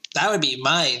like, that would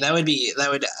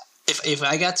if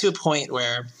I got to a point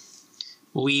where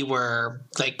we were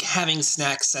like having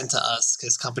snacks sent to us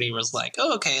because company was like,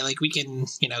 oh, okay, like we can,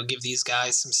 give these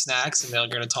guys some snacks and they're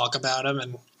going to talk about them.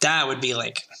 And that would be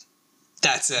like,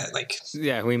 that's it. Like,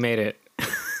 yeah, we made it.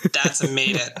 That's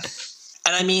made it.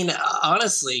 And I mean,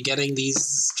 honestly, getting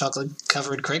these chocolate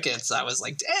covered crickets, I was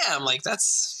like, damn, like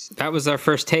that was our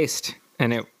first taste.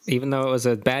 And even though it was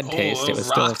a bad taste, it was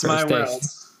still a first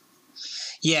taste.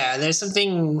 Yeah, there was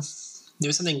something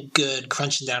good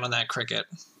crunching down on that cricket.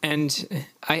 And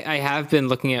I have been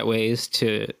looking at ways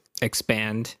to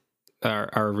expand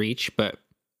our reach, but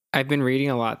I've been reading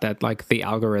a lot that like the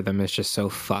algorithm is just so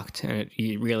fucked, and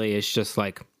it really is just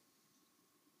like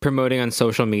promoting on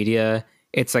social media.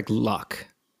 It's like luck.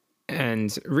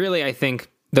 And really, I think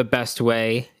the best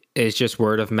way is just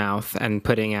word of mouth and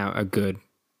putting out good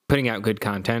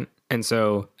content. And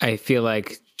so I feel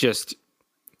like just,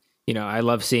 I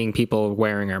love seeing people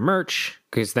wearing our merch,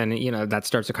 because then, that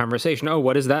starts a conversation. Oh,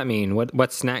 what does that mean?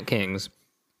 What's Snack Kings?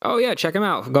 Oh yeah, check them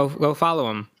out. Go follow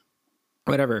them.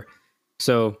 Whatever.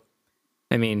 So,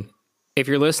 I mean, if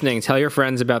you're listening, tell your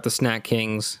friends about the Snack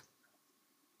Kings.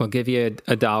 We'll give you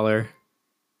 $1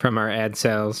 from our ad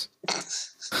sales.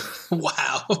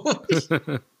 Wow.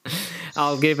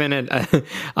 I'll give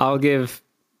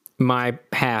my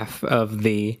half of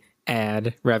the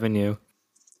ad revenue.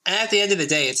 And at the end of the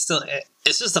day, it's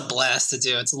just a blast to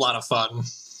do. It's a lot of fun.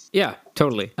 Yeah,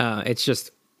 totally.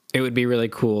 It would be really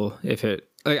cool if it,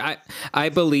 like, I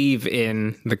believe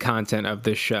in the content of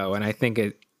this show, and I think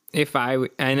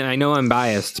and I know I'm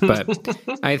biased, but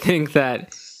I think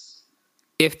that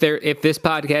if this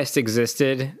podcast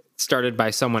existed, started by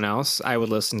someone else, I would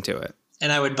listen to it.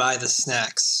 And I would buy the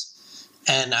snacks,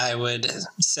 and I would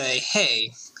say,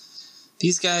 hey,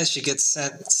 these guys should get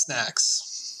sent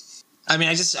snacks. I mean,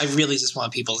 I really just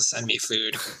want people to send me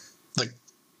food. Like,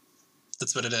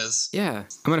 that's what it is. Yeah.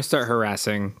 I'm going to start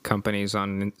harassing companies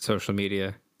on social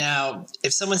media. Now,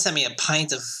 if someone sent me a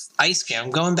pint of ice cream, I'm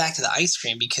going back to the ice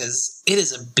cream because it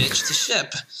is a bitch to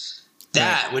ship.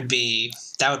 That would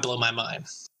blow my mind.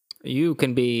 You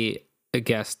can be a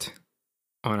guest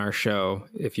on our show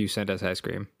if you send us ice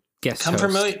cream. Come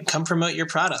promote your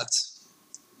product.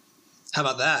 How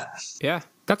about that? Yeah.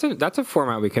 That's a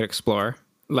format we could explore.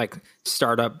 Like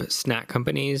startup snack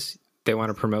companies, they want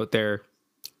to promote their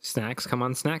snacks, come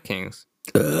on Snack Kings.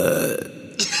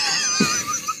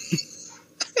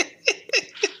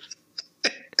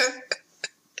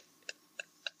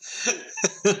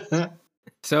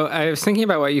 So I was thinking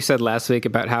about what you said last week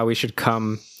about how we should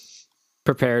come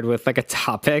prepared with like a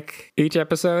topic each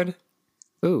episode.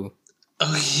 Ooh.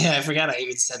 Oh yeah, I forgot I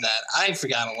even said that. I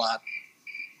forgot a lot.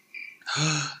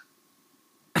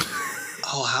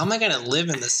 Oh, how am I gonna live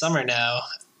in the summer now?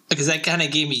 Because that kind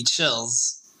of gave me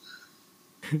chills.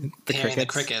 Hearing the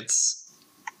crickets.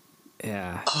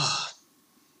 Yeah. Oh.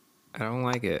 I don't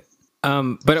like it.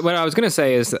 But what I was gonna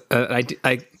say is, I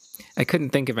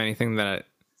couldn't think of anything that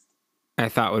I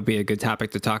thought would be a good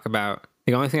topic to talk about.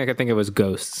 The only thing I could think of was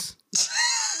ghosts.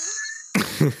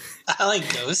 I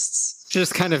like ghosts.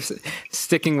 Just kind of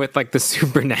sticking with like the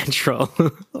supernatural,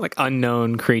 like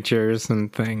unknown creatures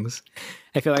and things.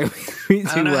 I feel like we do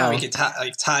I don't know well. how we could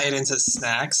tie it into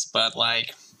snacks, but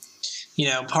like, you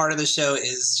know, part of the show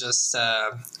is just I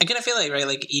kind of feel like, right,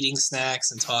 like eating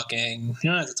snacks and talking.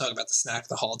 You don't have to talk about the snack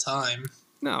the whole time.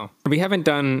 No, we haven't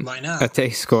done Why not? a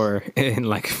taste score in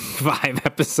like 5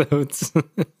 episodes.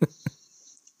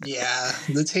 Yeah,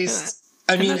 the taste.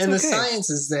 I mean, and the okay. science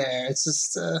is there. It's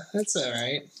just that's all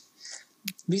right.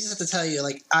 We just have to tell you,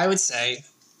 like, I would say,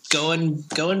 go and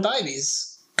buy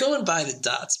these. Go and buy the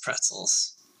Dots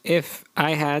pretzels. If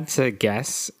I had to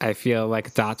guess, I feel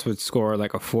like Dots would score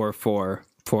like a 4.4,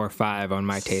 4.5 on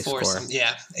my taste score.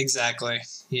 Yeah, exactly.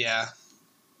 Yeah,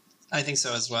 I think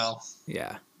so as well.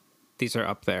 Yeah, these are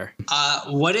up there.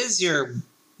 You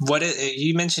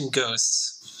mentioned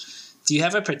ghosts. Do you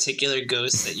have a particular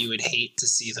ghost that you would hate to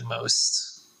see the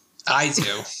most? I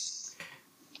do.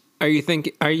 Are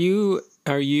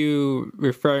you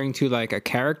referring to like a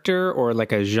character or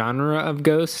like a genre of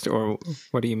ghost, or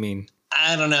what do you mean?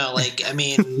 I don't know. Like, I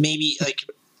mean, maybe like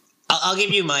I'll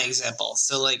give you my example.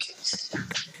 So like,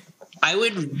 I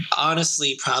would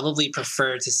honestly probably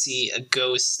prefer to see a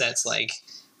ghost that's like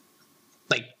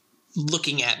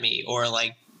looking at me or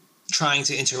like trying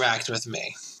to interact with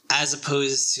me, as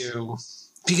opposed to,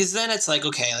 because then it's like,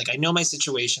 okay, like I know my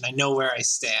situation, I know where I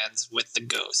stand with the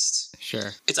ghost.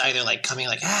 Sure. It's either like coming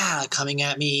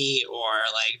at me, or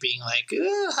like being like,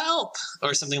 help,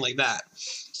 or something like that.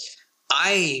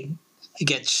 I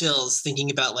get chills thinking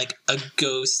about like a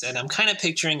ghost, and I'm kind of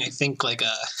picturing, I think, like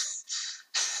a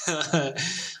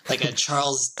like a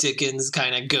Charles Dickens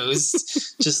kind of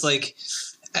ghost, just like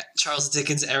Charles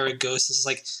Dickens era ghost is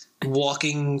like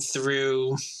walking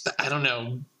through, I don't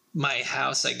know, my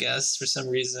house, I guess, for some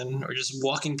reason, or just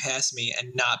walking past me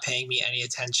and not paying me any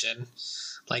attention.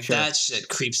 Like, sure. That shit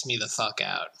creeps me the fuck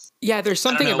out. Yeah, there's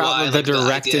something about the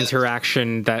direct idea.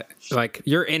 interaction that, like,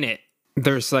 you're in it.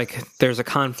 There's a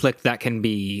conflict that can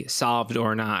be solved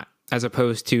or not, as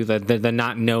opposed to the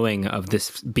not knowing of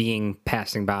this being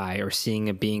passing by or seeing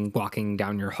a being walking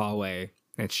down your hallway.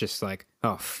 It's just like,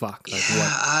 oh fuck, like,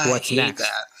 what's I hate next?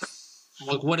 That.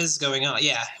 Like, what is going on?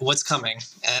 Yeah, what's coming?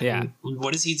 And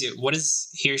what does he do? What is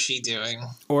he or she doing?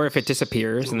 Or if it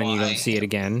disappears and then you don't see it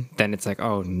again, then it's like,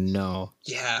 oh no.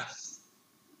 Yeah.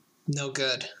 No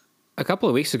good. A couple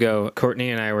of weeks ago, Courtney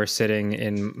and I were sitting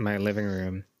in my living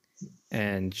room,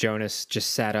 and Jonas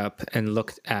just sat up and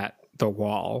looked at the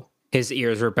wall. His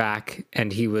ears were back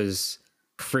and he was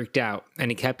freaked out, and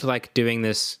he kept like doing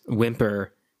this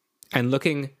whimper and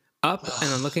looking up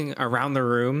and then looking around the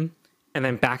room and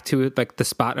then back to like the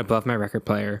spot above my record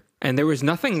player. And there was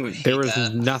nothing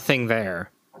nothing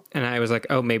there. And I was like,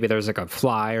 oh, maybe there's like a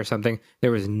fly or something.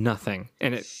 There was nothing.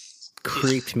 And it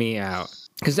creeped me out.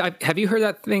 Because have you heard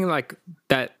that thing like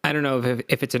that? I don't know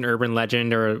if it's an urban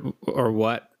legend or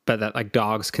what, but that like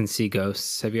dogs can see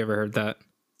ghosts. Have you ever heard that?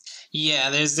 Yeah,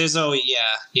 there's always,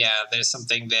 there's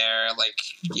something there. Like,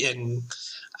 in,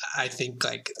 I think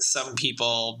like some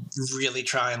people really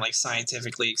try and like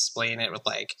scientifically explain it with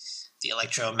like the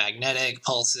electromagnetic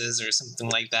pulses or something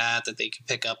like that they could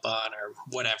pick up on or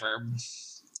whatever.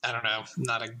 I don't know.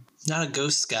 Not a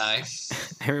ghost guy.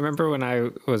 I remember when I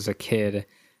was a kid,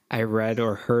 I read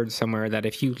or heard somewhere that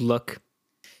if you like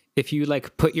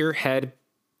put your head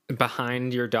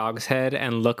behind your dog's head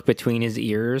and look between his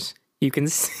ears, you can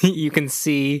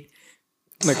see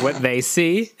like what they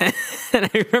see. And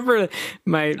I remember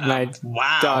my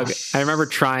dog, I remember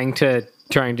trying to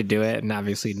do it, and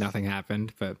obviously nothing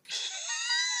happened, but it's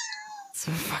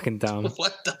so fucking dumb.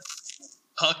 What the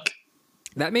fuck?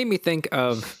 That made me think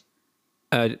of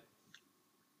what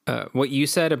you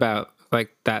said about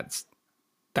like that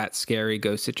scary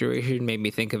ghost situation. Made me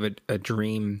think of a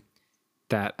dream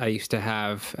that I used to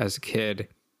have as a kid,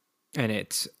 and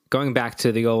it's going back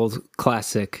to the old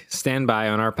classic standby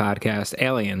on our podcast,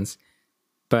 Aliens.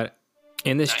 But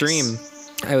in this dream,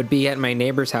 I would be at my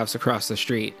neighbor's house across the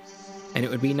street, and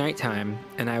it would be nighttime,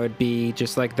 and I would be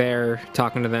just like there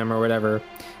talking to them or whatever,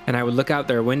 and I would look out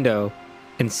their window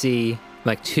and see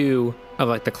like two of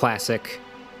like the classic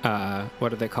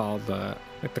what are they called? The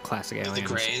classic aliens. The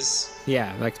Greys.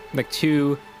 Yeah, like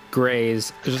 2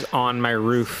 Greys just on my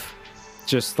roof,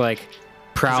 just like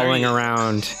prowling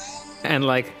around and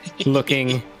like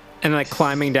looking and like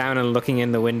climbing down and looking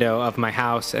in the window of my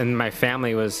house, and my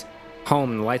family was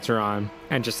home and the lights are on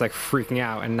and just like freaking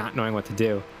out and not knowing what to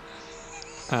do.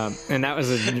 And that was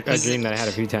a dream that I had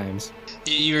a few times.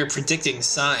 You were predicting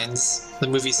signs. The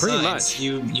movie Pretty Signs. much.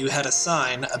 You had a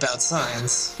sign about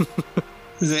signs.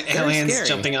 The aliens scary.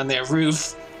 jumping on their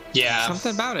roof. Yeah.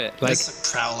 Something about it, like That's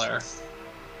a prowler.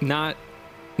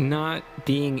 not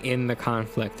being in the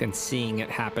conflict and seeing it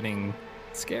happening.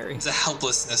 Scary. It's a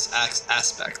helplessness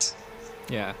aspect.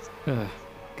 Yeah. Ugh.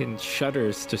 Getting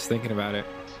shudders just thinking about it.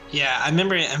 Yeah, I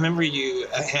remember you.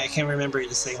 I can't remember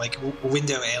you saying like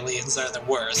window aliens are the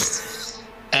worst.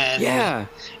 And Yeah.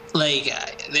 like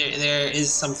there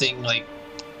is something like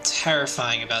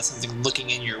terrifying about something looking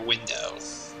in your window.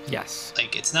 Yes.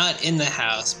 Like it's not in the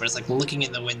house, but it's like looking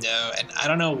in the window, and I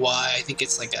don't know why. I think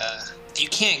it's like you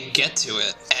can't get to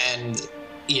it, and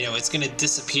it's gonna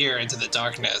disappear into the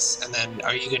darkness, and then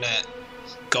are you gonna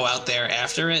go out there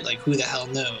after it? Like who the hell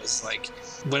knows? Like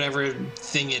whatever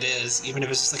thing it is, even if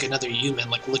it's just like another human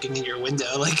like looking in your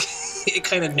window, like it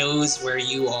kind of knows where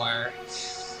you are.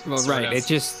 Well, right.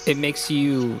 It makes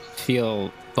you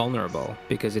feel vulnerable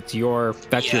because that's your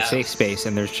safe space,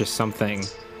 and there's just something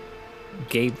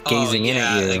gazing in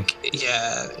at you. Like,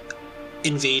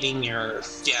 invading your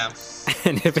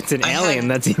And if it's an alien,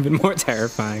 that's even more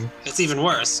terrifying. It's even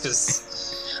worse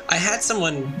because I had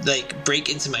someone like break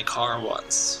into my car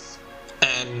once,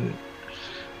 and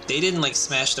they didn't like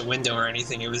smash the window or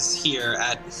anything. It was here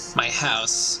at my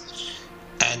house,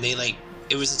 and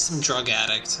it was some drug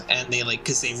addict, and they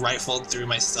because they rifled through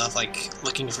my stuff like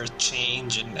looking for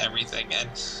change and everything, and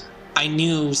I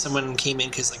knew someone came in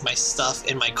because like my stuff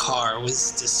in my car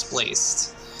was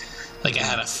displaced. Like I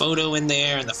had a photo in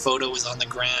there, and the photo was on the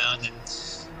ground,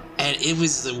 and it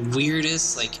was the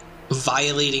weirdest, like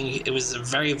violating. It was a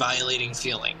very violating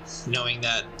feeling, knowing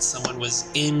that someone was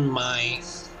in my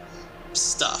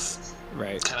stuff.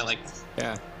 Right. Kind of like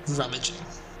rummaging.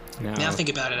 Now think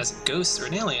about it as a ghost or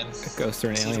an alien. A ghost or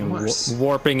an alien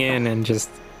warping in and just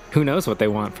who knows what they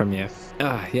want from you.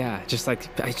 Yeah, just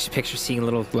like I just picture seeing a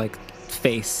little like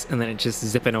face and then it just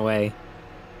zipping away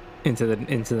into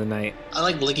the night. I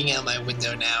like looking out my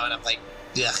window now and I'm like,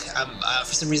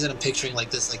 for some reason I'm picturing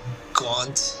like this like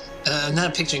gaunt. I'm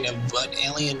not picturing an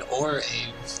alien or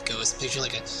a ghost. I'm picturing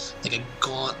like a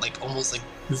gaunt, like almost like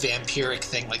vampiric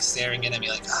thing like staring in at me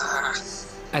like ah.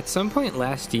 At some point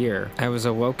last year, I was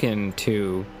awoken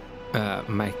to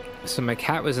my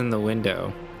cat was in the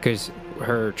window because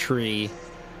her tree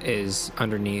is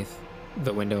underneath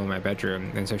the window in my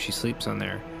bedroom, and so she sleeps on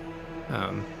there.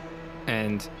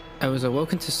 And I was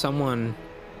awoken to someone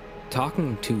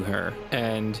talking to her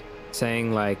and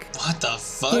saying like, "What the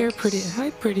fuck? Hi,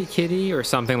 pretty kitty," or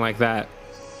something like that.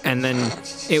 And then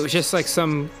it was just like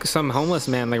some homeless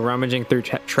man like rummaging through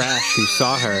trash who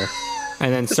saw her.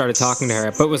 And then started talking to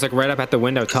her, but was like right up at the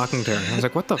window talking to her. I was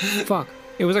like, what the fuck?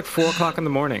 It was like 4 o'clock in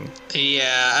the morning.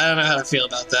 Yeah, I don't know how to feel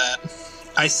about that.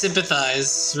 I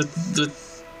sympathize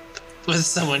with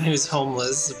someone who's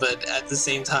homeless, but at the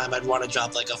same time, I'd want to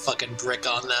drop like a fucking brick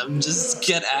on them. Just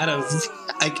get out of...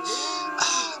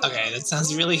 Okay, that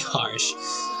sounds really harsh.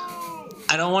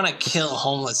 I don't want to kill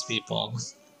homeless people.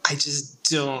 I just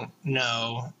don't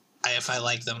know if I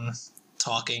like them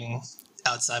talking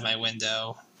outside my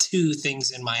window. 2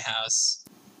 things in my house.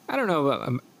 I don't know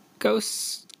about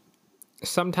ghosts.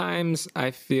 Sometimes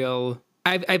I feel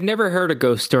I've never heard a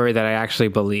ghost story that I actually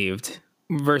believed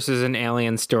versus an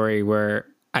alien story where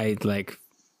I like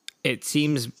it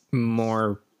seems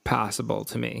more possible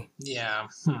to me. Yeah.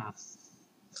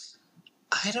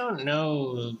 I don't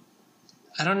know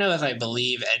if I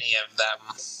believe any of them.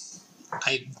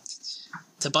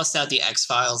 To bust out the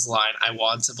X-Files line, I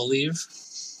want to believe.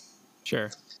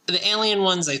 Sure. The alien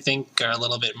ones, I think, are a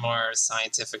little bit more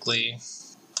scientifically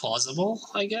plausible,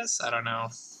 I guess. I don't know.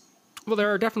 Well,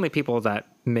 there are definitely people that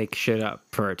make shit up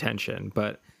for attention,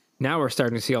 but now we're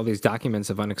starting to see all these documents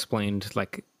of unexplained,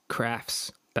 like,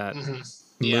 crafts that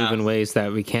move in ways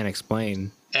that we can't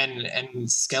explain.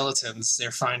 And skeletons.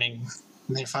 They're finding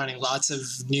lots of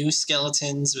new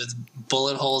skeletons with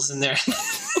bullet holes in their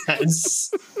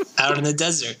heads out in the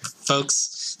desert,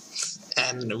 folks.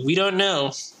 And we don't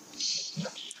know.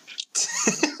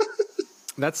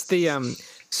 That's the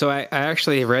so I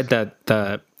actually read that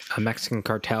the Mexican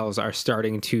cartels are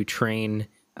starting to train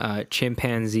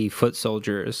chimpanzee foot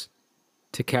soldiers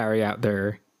to carry out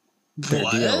their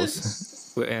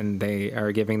deals, and they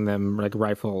are giving them like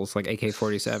rifles like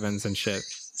AK-47s and shit.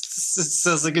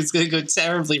 sounds like it's gonna go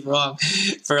terribly wrong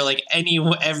for like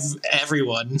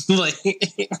everyone. Like, is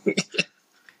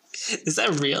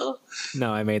that real?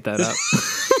 No, I made that up.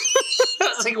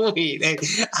 I was like, wait,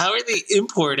 how are they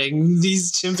importing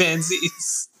these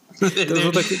chimpanzees?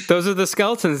 Those are the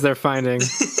skeletons they're finding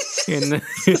in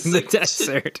the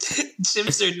desert.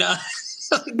 Chimps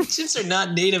are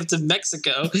not native to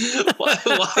Mexico. Why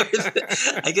are they,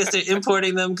 I guess they're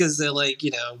importing them because they're like,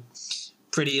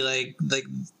 pretty like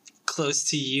close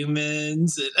to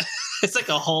humans. It's like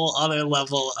a whole other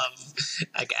level of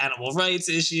like animal rights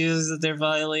issues that they're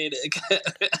violating.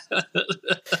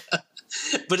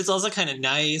 But it's also kind of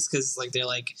nice because like they're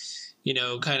like,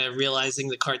 kind of realizing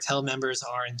the cartel members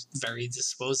aren't very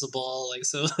disposable. Like,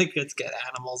 so like let's get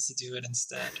animals to do it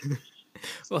instead.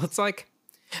 Well, it's like,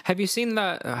 have you seen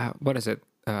the what is it?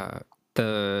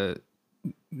 The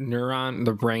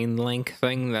brain link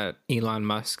thing that Elon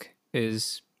Musk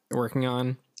is working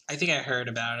on? I think I heard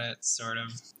about it, sort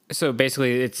of. So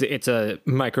basically, it's a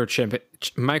microchip,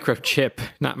 not microchip.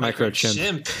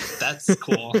 Microchip. That's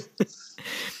cool.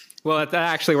 Well, that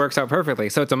actually works out perfectly.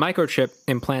 So it's a microchip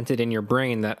implanted in your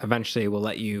brain that eventually will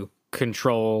let you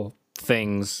control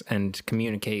things and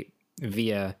communicate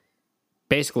via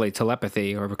basically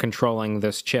telepathy or controlling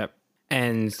this chip.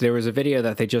 And there was a video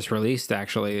that they just released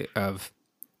actually of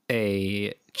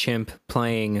a chimp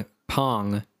playing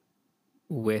Pong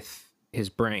with his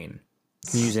brain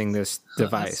using this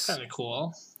device. That's kind of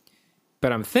cool.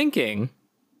 But I'm thinking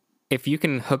if you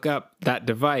can hook up that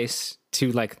device to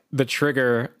like the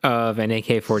trigger of an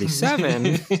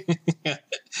AK-47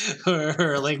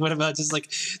 or like what about just like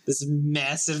this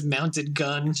massive mounted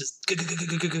gun just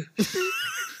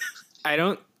I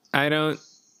don't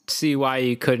see why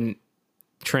you couldn't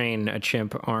train a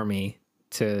chimp army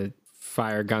to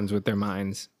fire guns with their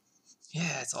minds.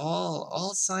 Yeah, it's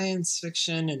all science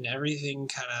fiction and everything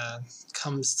kind of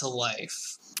comes to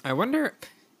life. I wonder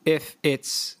if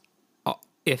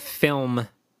film,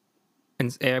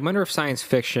 and I wonder if science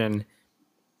fiction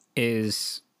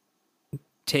is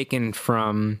taken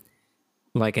from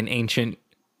like an ancient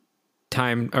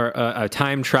time or a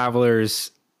time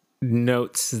traveler's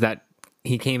notes that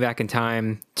he came back in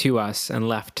time to us and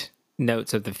left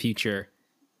notes of the future.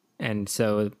 And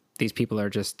so these people are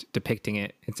just depicting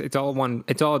it. It's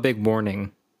all a big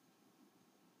warning.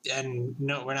 And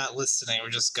no, we're not listening. We're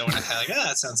just going ahead like,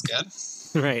 that sounds good.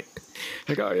 Right.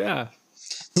 Like, oh yeah.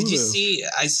 Did you see?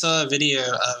 I saw a video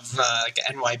of like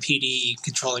NYPD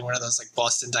controlling one of those like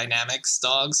Boston Dynamics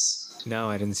dogs. No,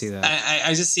 I didn't see that.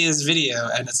 I just see this video,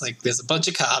 and it's like there's a bunch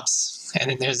of cops,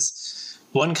 and then there's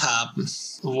one cop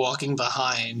walking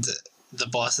behind the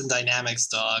Boston Dynamics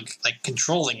dog, like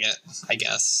controlling it, I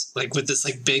guess, like with this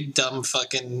like big dumb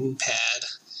fucking pad.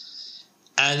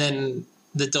 And then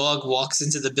the dog walks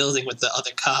into the building with the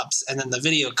other cops, and then the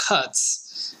video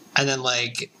cuts, and then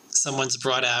like someone's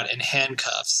brought out in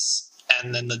handcuffs,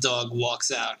 and then the dog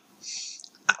walks out.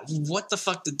 What the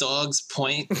fuck the dog's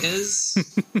point is?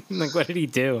 Like, what did he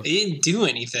do? He didn't do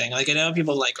anything. Like, I know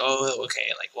people are like, oh,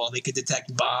 okay, like, well, they could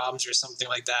detect bombs or something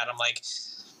like that. I'm like,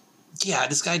 yeah,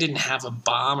 this guy didn't have a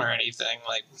bomb or anything.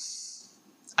 Like,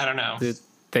 I don't know.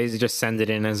 They just send it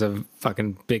in as a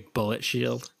fucking big bullet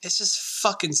shield. It's just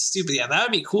fucking stupid. Yeah, that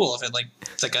would be cool if it like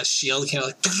a shield came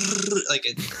like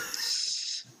it.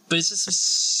 But it's just so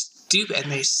stupid,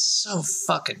 and they're so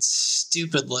fucking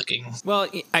stupid looking. Well,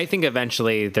 I think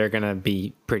eventually they're gonna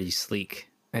be pretty sleek.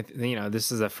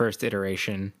 This is a first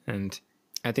iteration, and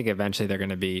I think eventually they're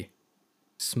gonna be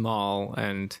small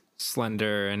and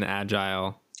slender and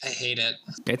agile. I hate it.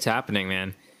 It's happening,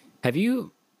 man. Have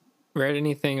you read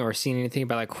anything or seen anything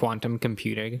about like quantum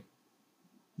computing?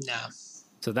 No.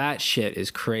 So that shit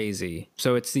is crazy.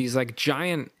 So it's these like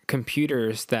giant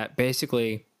computers that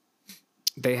basically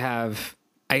they have,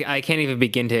 I can't even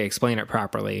begin to explain it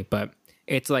properly, but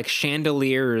it's like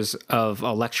chandeliers of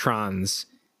electrons,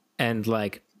 and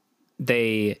like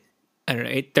they're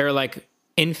like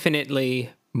infinitely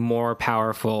more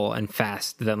powerful and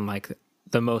fast than like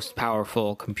the most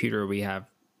powerful computer we have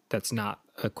that's not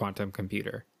a quantum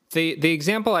computer. The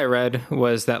example I read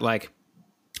was that like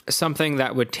something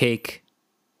that would take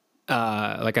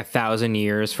like 1,000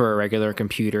 years for a regular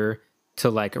computer to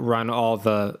like run all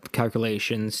the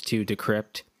calculations to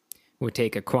decrypt would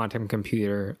take a quantum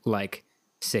computer like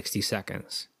 60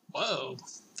 seconds. Whoa,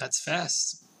 that's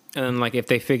fast. And like if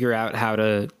they figure out how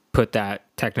to put that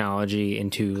technology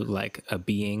into like a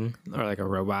being or like a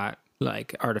robot,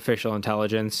 like artificial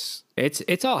intelligence,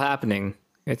 it's all happening.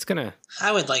 It's gonna.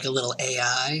 I would like a little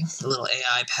AI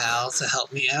pal to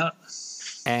help me out.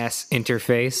 Ass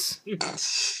interface.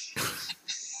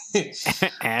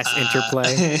 Ass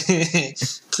interplay.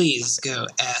 Please go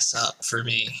ass up for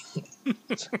me.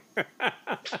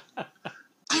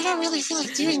 I don't really feel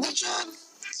like doing that, John.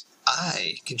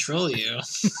 I control you.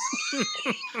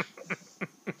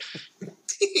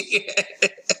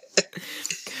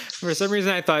 For some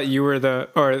reason, I thought you were the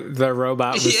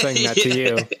robot was saying that to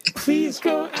you. Please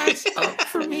go ass up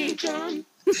for me, John.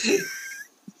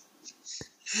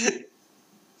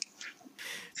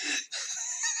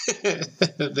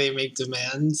 They make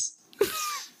demands.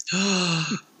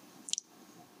 The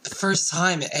first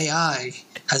time AI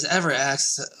has ever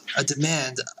asked a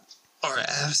demand or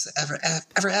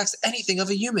ever asked anything of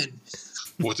a human.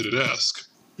 What did it ask?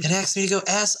 It asked me to go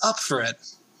ass up for it.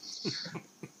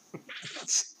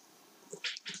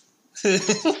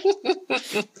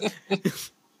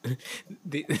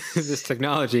 This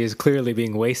technology is clearly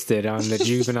being wasted on the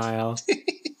juvenile.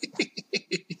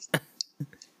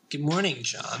 Good morning,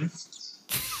 John.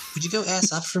 Would you go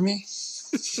ass up for me?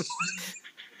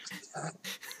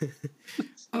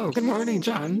 Oh, good morning,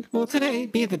 John. Will today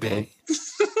be the day?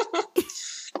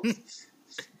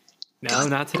 No,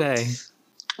 not today.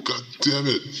 God damn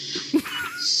it.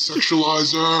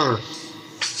 Sexualizer.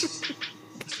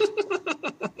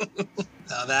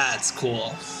 Now that's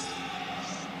cool.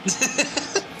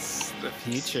 It's the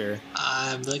future.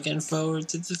 I'm looking forward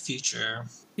to the future.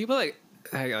 People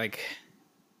like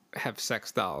have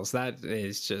sex dolls. That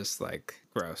is just like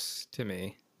gross to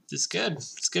me. It's good.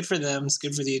 It's good for them. It's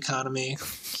good for the economy.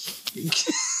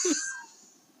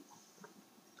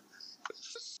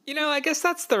 You know, I guess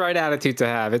that's the right attitude to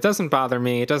have. It doesn't bother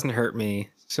me. It doesn't hurt me.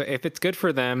 So if it's good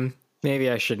for them, maybe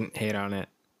I shouldn't hate on it.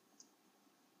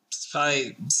 It's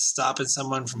probably stopping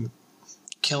someone from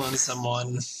killing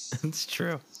someone. That's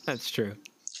true. That's true.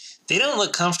 They don't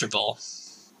look comfortable.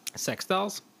 Sex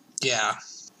dolls? Yeah.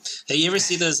 Hey, you ever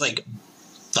see those like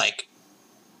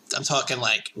I'm talking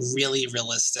like really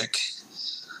realistic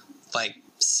like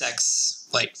sex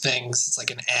like things. It's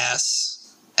like an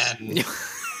ass and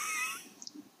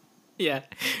yeah,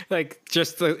 like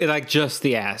just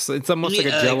the ass. It's almost like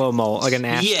a Jello mold, like an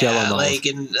ass Jello mold. Like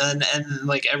and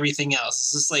like everything else.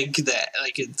 It's just like that.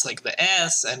 Like it's like the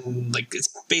ass and like it's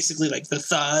basically like the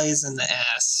thighs and the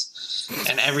ass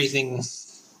and everything.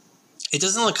 It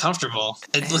doesn't look comfortable.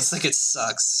 It looks like it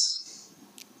sucks.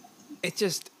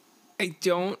 I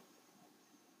don't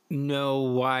know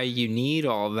why you need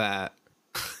all that.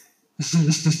 It's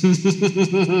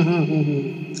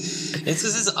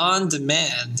because it's on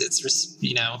demand. It's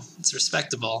it's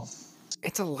respectable.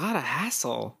 It's a lot of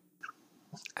hassle.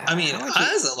 I mean,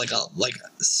 as like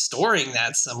storing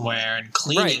that somewhere and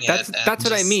cleaning right, that's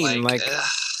what I mean. Like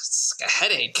it's like a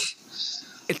headache.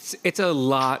 It's a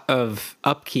lot of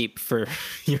upkeep for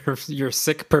your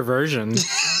sick perversion.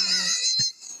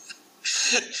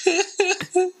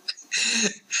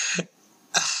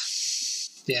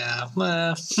 Yeah.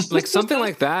 Like something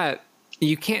like that,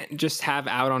 you can't just have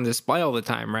out on display all the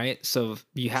time, right? So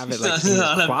you have it like in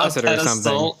your closet or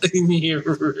something. In your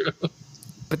room.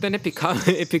 But then it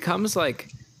becomes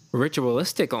like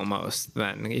ritualistic almost.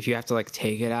 Then if you have to like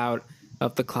take it out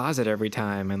of the closet every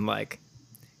time and like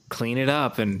clean it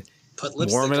up and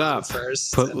warm it up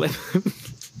first.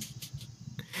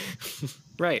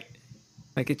 Right.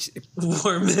 Like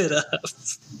warm it up.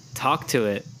 Talk to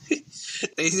it.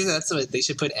 That's what they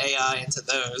should put AI into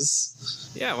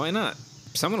those. Yeah, why not?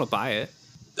 Someone will buy it.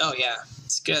 Oh yeah,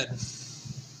 it's good.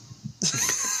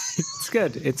 It's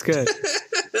good. It's good.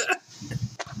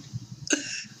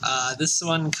 This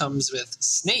one comes with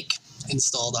Snake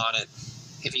installed on it.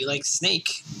 If you like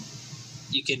Snake,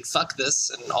 you can fuck this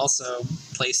and also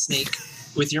play Snake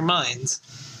with your mind.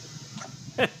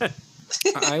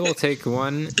 I will take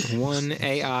one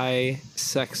AI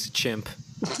sex chimp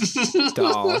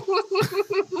doll.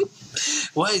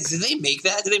 What? Did they make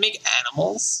that? Did they make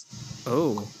animals?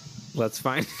 Oh, let's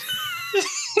find.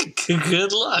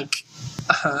 Good luck.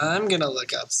 I'm gonna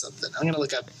look up something. I'm gonna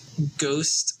look up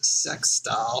ghost sex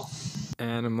doll.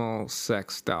 Animal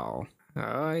sex doll.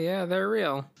 Oh yeah, they're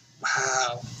real.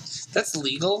 Wow, that's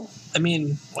legal. I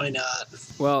mean, why not?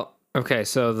 Well, okay.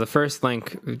 So the first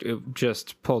link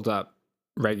just pulled up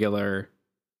regular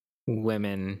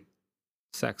women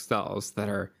sex dolls that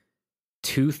are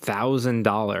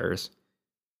 $2,000.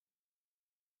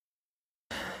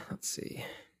 Let's see.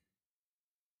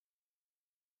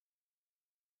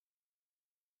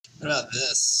 What about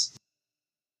this?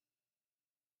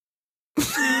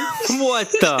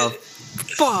 What the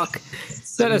fuck?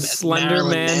 Is that a Slender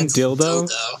Marilyn Man Manson dildo?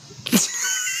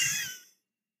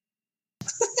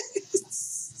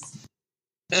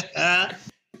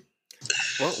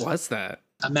 What was that?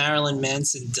 A Marilyn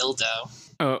Manson dildo.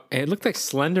 Oh, it looked like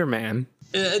Slender Man.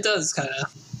 It does kind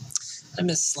of. I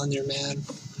miss Slender Man.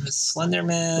 I miss Slender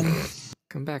Man.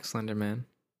 Come back, Slender Man.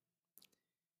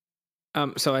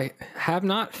 So I have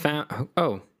not found...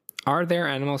 Oh, are there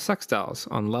animal sex dolls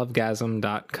on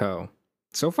lovegasm.co?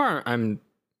 So far, I'm...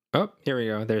 Oh, here we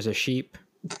go. There's a sheep.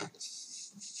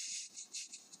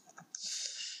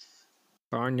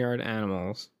 Barnyard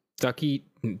animals.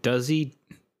 Does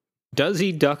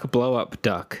he duck blow up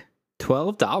duck?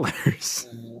 $12.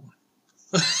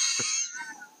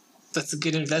 That's a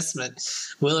good investment.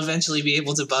 We'll eventually be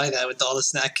able to buy that with all the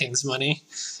Snack Kings money.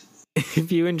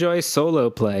 If you enjoy solo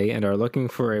play and are looking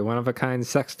for a one-of-a-kind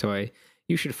sex toy,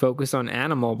 you should focus on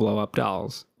animal blow-up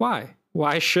dolls. Why?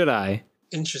 Why should I?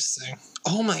 Interesting.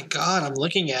 Oh my god, I'm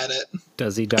looking at it.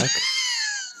 Does he duck?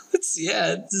 It's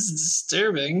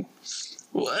disturbing.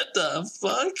 What the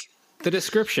fuck? The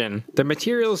description. The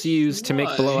materials used to make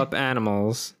Why? blow-up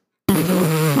animals.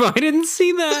 I didn't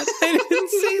see that.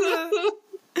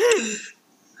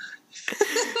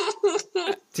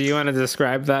 Do you want to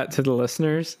describe that to the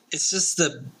listeners? It's just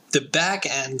the back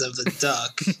end of the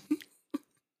duck.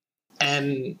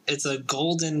 And it's a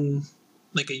golden,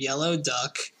 like a yellow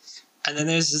duck. And then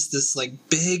there's just this like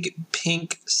big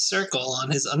pink circle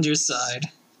on his underside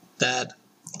that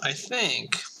I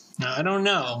think, now I don't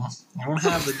know, I don't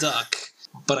have the duck,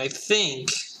 but I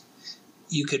think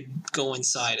you could go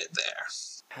inside it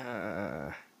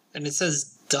there. And it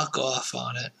says duck off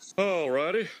on it.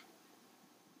 Alrighty.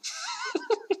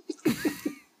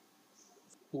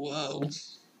 Whoa.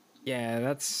 Yeah,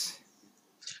 that's...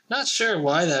 Not sure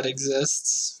why that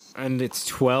exists. And it's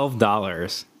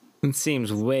 $12. It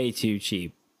seems way too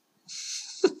cheap.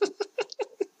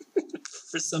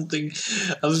 For something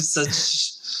of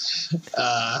such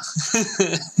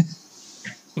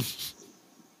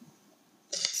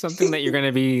Something that you're going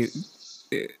to be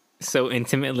so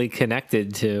intimately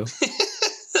connected to.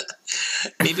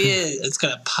 maybe it's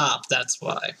gonna pop, that's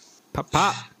why. Pop,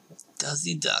 pop. Does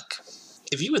he duck?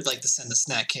 If you would like to send the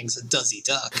Snack Kings a Does he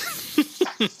duck?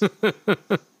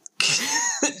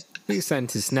 Please send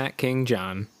to Snack King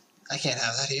John. I can't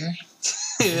have that here.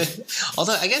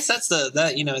 Although I guess that's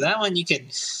that one you can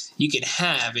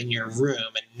have in your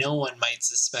room and no one might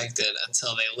suspect it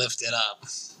until they lift it up.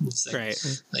 It's like,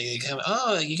 Right. Like they come,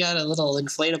 oh, you got a little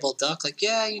inflatable duck. Like,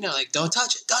 yeah, like don't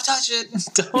touch it,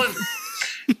 don't.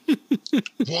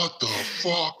 What the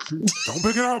fuck? Don't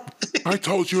pick it up. I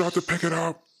told you not to pick it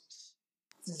up.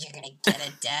 You're gonna get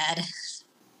it, Dad.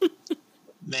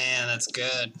 Man, that's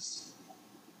good.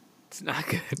 It's not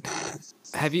good.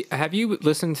 Have you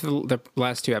listened to the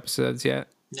last two episodes yet?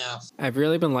 No, I've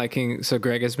really been liking... So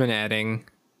Greg has been adding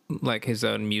like his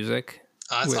own music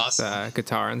that's with awesome.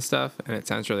 guitar and stuff, and it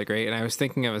sounds really great. And I was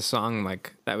thinking of a song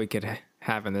like that we could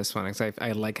have in this one, because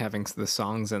I like having the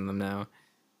songs in them now.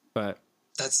 But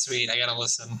That's sweet. I gotta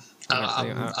listen.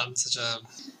 I'm such a.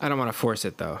 I don't want to force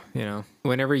it though.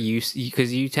 Whenever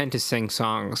because you tend to sing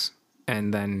songs,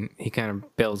 and then he kind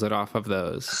of builds it off of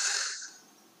those.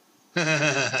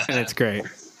 And it's great.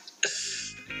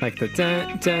 Like the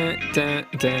da da da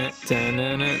da da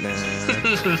na na na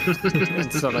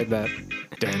and stuff like that.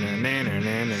 Da, na, na, na,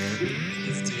 na, na.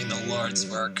 He's doing the Lord's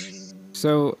work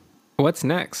So, what's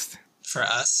next? for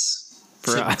us.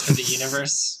 For us. For the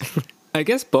universe. I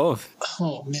guess both.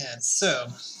 Oh man. So,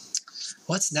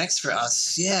 what's next for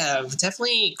us? Yeah,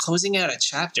 definitely closing out the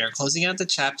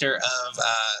chapter of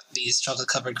these chocolate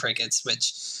covered crickets,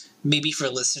 which maybe for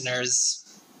listeners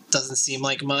doesn't seem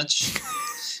like much.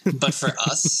 But for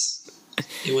us,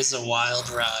 it was a wild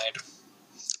ride.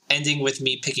 Ending with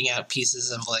me picking out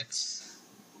pieces of like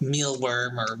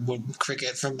mealworm or wood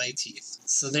cricket from my teeth.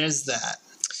 So there's that.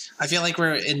 I feel like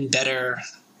we're in better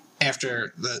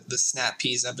after the Snap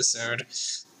Peas episode.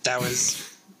 That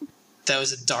was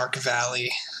a dark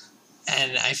valley.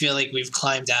 And I feel like we've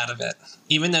climbed out of it.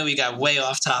 Even though we got way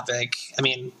off topic. I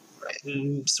mean,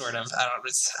 sort of. I don't know.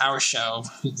 It's our show.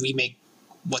 We make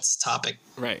what's the topic.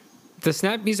 Right. The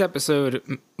Snap Peas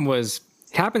episode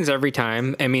happens every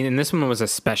time. I mean, and this one was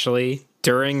especially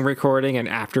during recording and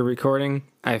after recording.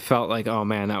 I felt like, oh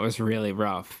man, that was really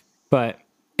rough. But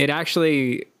it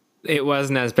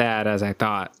wasn't as bad as I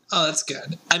thought. Oh, that's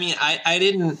good. I mean, I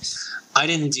didn't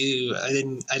do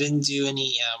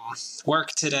any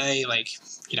work today, like,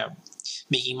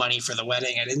 making money for the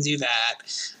wedding. I didn't do that.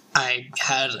 I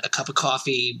had a cup of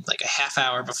coffee like a half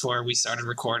hour before we started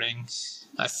recording.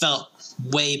 I felt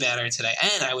way better today,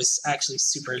 and I was actually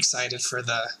super excited for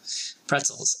the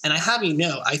pretzels. And I have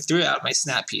I threw out my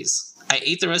Snap Peas. I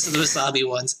ate the rest of the wasabi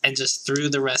ones and just threw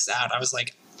the rest out. I was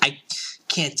like, I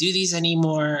can't do these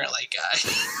anymore. Like,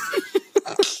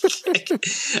 I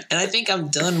And I think I'm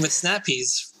done with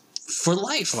Snappies for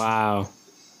life. Wow.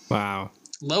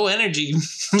 Low energy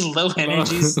snack. Low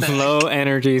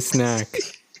energy snack.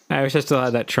 I wish I still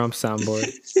had that Trump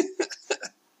soundboard.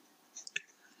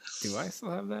 Do I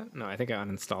still have that? No, I think I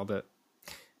uninstalled it.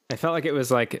 I felt like it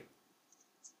was like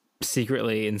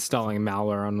secretly installing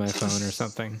malware on my phone or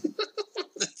something.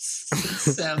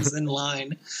 Sounds in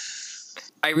line.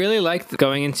 I really liked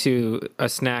going into a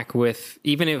snack with,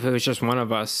 even if it was just one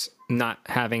of us not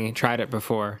having tried it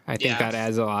before. I think that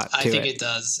adds a lot to it. I think it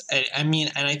does. I mean,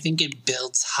 and I think it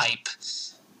builds hype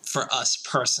for us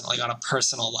personally, like on a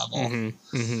personal level.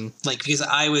 Like, because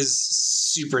I was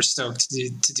super stoked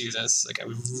to do this. Like, I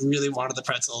really wanted the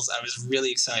pretzels. I was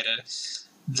really excited.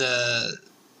 The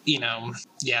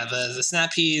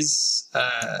Snappies,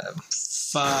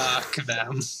 fuck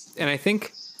them. And I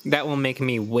think that will make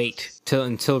me wait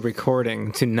until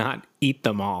recording to not eat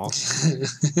them all.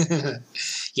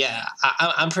 Yeah,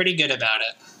 I'm pretty good about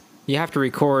it. You have to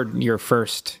record your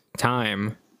first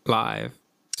time live.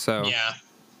 So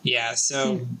Yeah.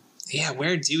 So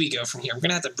where do we go from here? We're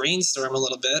gonna have to brainstorm a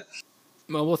little bit.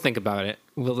 Well, we'll think about it.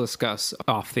 We'll discuss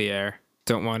off the air.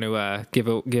 Don't want to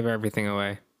give everything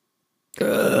away.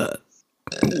 But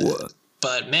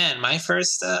man, my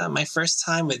first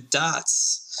time with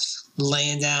Dots,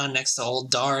 laying down next to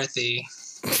old Dorothy,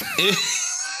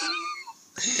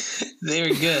 they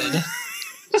were good.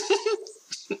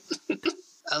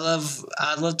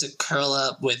 I'd love to curl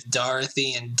up with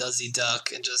Dorothy and Duzzy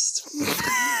Duck and just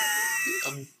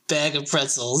a bag of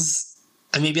pretzels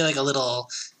and maybe like a little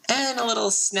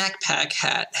snack pack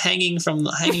hat hanging on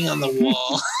the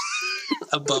wall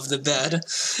above the bed.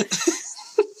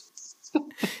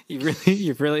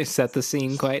 You've really set the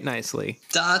scene quite nicely.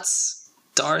 Dots,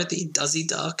 Dorothy, Duzzy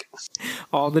Duck.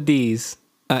 All the D's.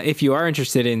 If you are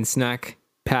interested in snack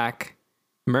pack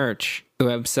merch, the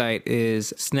website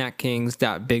is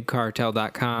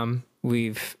snackkings.bigcartel.com.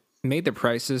 We've made the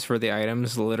prices for the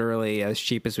items literally as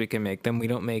cheap as we can make them. We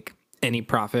don't make any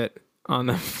profit on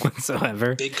them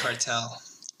whatsoever. Big Cartel.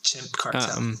 Chimp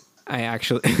Cartel.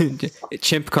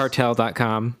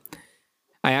 Chimpcartel.com.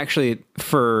 I actually,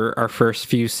 for our first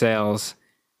few sales,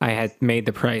 I had made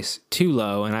the price too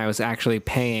low, and I was actually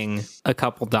paying a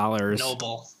couple dollars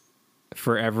Noble.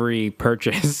 for every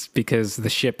purchase because the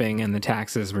shipping and the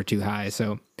taxes were too high.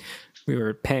 So we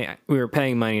were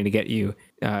paying money to get you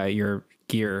your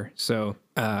gear. So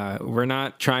we're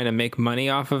not trying to make money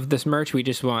off of this merch. We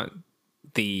just want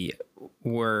the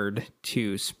word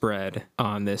to spread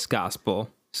on this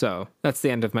gospel. So that's the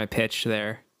end of my pitch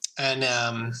there.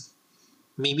 And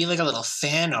maybe like a little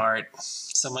fan art.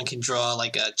 Someone can draw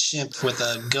like a chimp with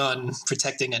a gun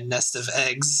protecting a nest of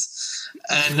eggs.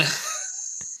 And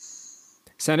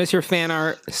send us your fan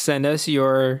art. Send us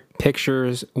your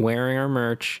pictures wearing our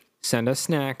merch. Send us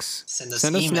snacks. Send us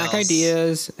snack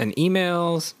ideas and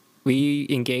emails. We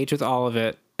engage with all of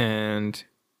it, and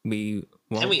we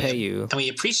won't pay you. And we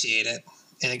appreciate it.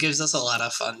 And it gives us a lot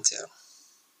of fun, too.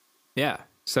 Yeah.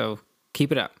 So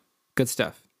keep it up. Good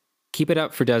stuff. Keep it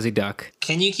up for Duzzy Duck.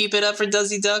 Can you keep it up for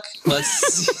Duzzy Duck? Let's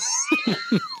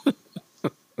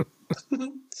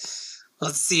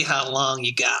see how long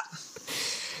you got.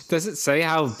 Does it say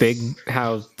how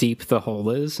deep the hole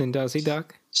is in Duzzy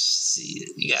Duck?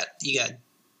 You got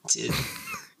to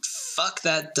fuck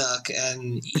that duck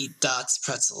and eat Dot's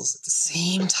pretzels at the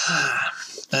same time.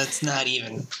 That's not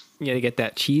even. You gotta get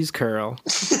that cheese curl.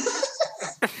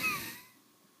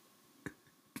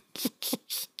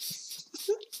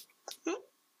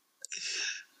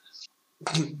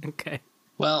 Okay.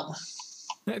 Well,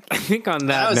 I think on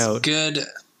that note, good.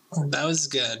 That was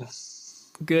good.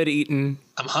 Good eating.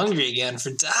 I'm hungry again for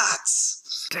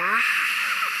Dots.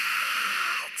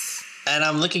 And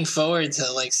I'm looking forward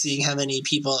to like seeing how many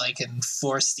people I can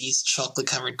force these chocolate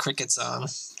covered crickets on,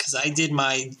 because I did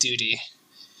my duty.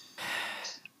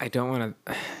 I don't want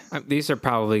to. These are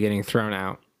probably getting thrown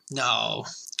out. No,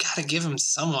 gotta give them to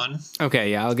someone.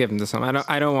 Okay, yeah, I'll give them to someone.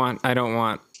 I don't want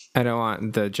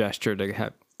the gesture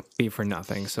to be for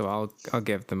nothing, so I'll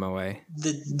give them away.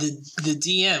 The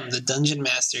DM, the dungeon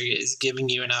master, is giving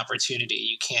you an opportunity.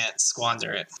 You can't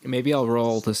squander it. Maybe I'll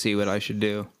roll to see what I should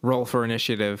do. Roll for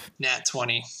initiative. Nat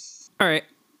 20. All right.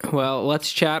 Well,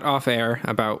 let's chat off air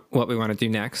about what we want to do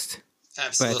next.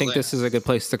 Absolutely. But I think this is a good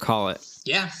place to call it.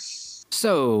 Yeah.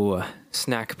 So,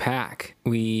 Snack Pack.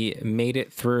 We made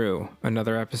it through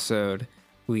another episode.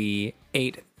 We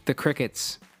ate the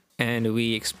crickets. And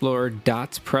we explored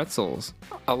Dot's Pretzels.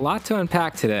 A lot to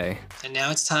unpack today. And now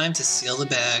it's time to seal the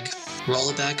bag, roll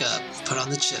it back up, put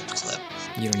on the chip clip.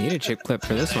 You don't need a chip clip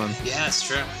for this one. Yeah, it's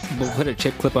true. We'll put a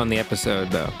chip clip on the episode,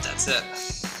 though. That's it.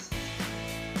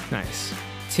 Nice.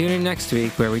 Tune in next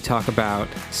week where we talk about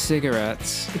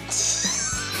cigarettes.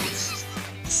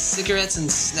 Cigarettes and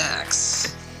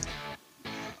snacks.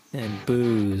 And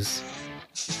booze.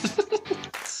 The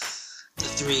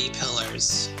 3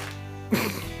 pillars.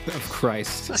 Of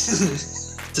Christ.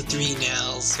 The 3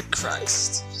 nails of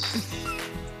Christ.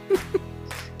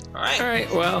 All right. All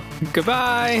right, well,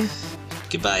 goodbye.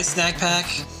 Goodbye, Snack Pack.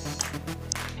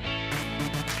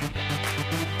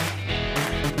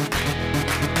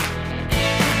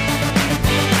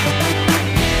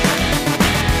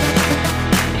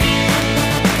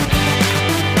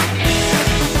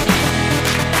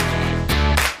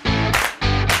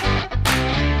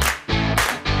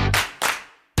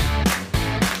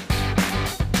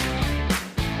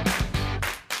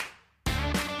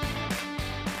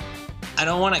 I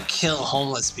don't want to kill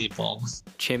homeless people.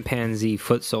 Chimpanzee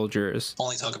foot soldiers.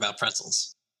 Only talk about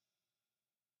pretzels.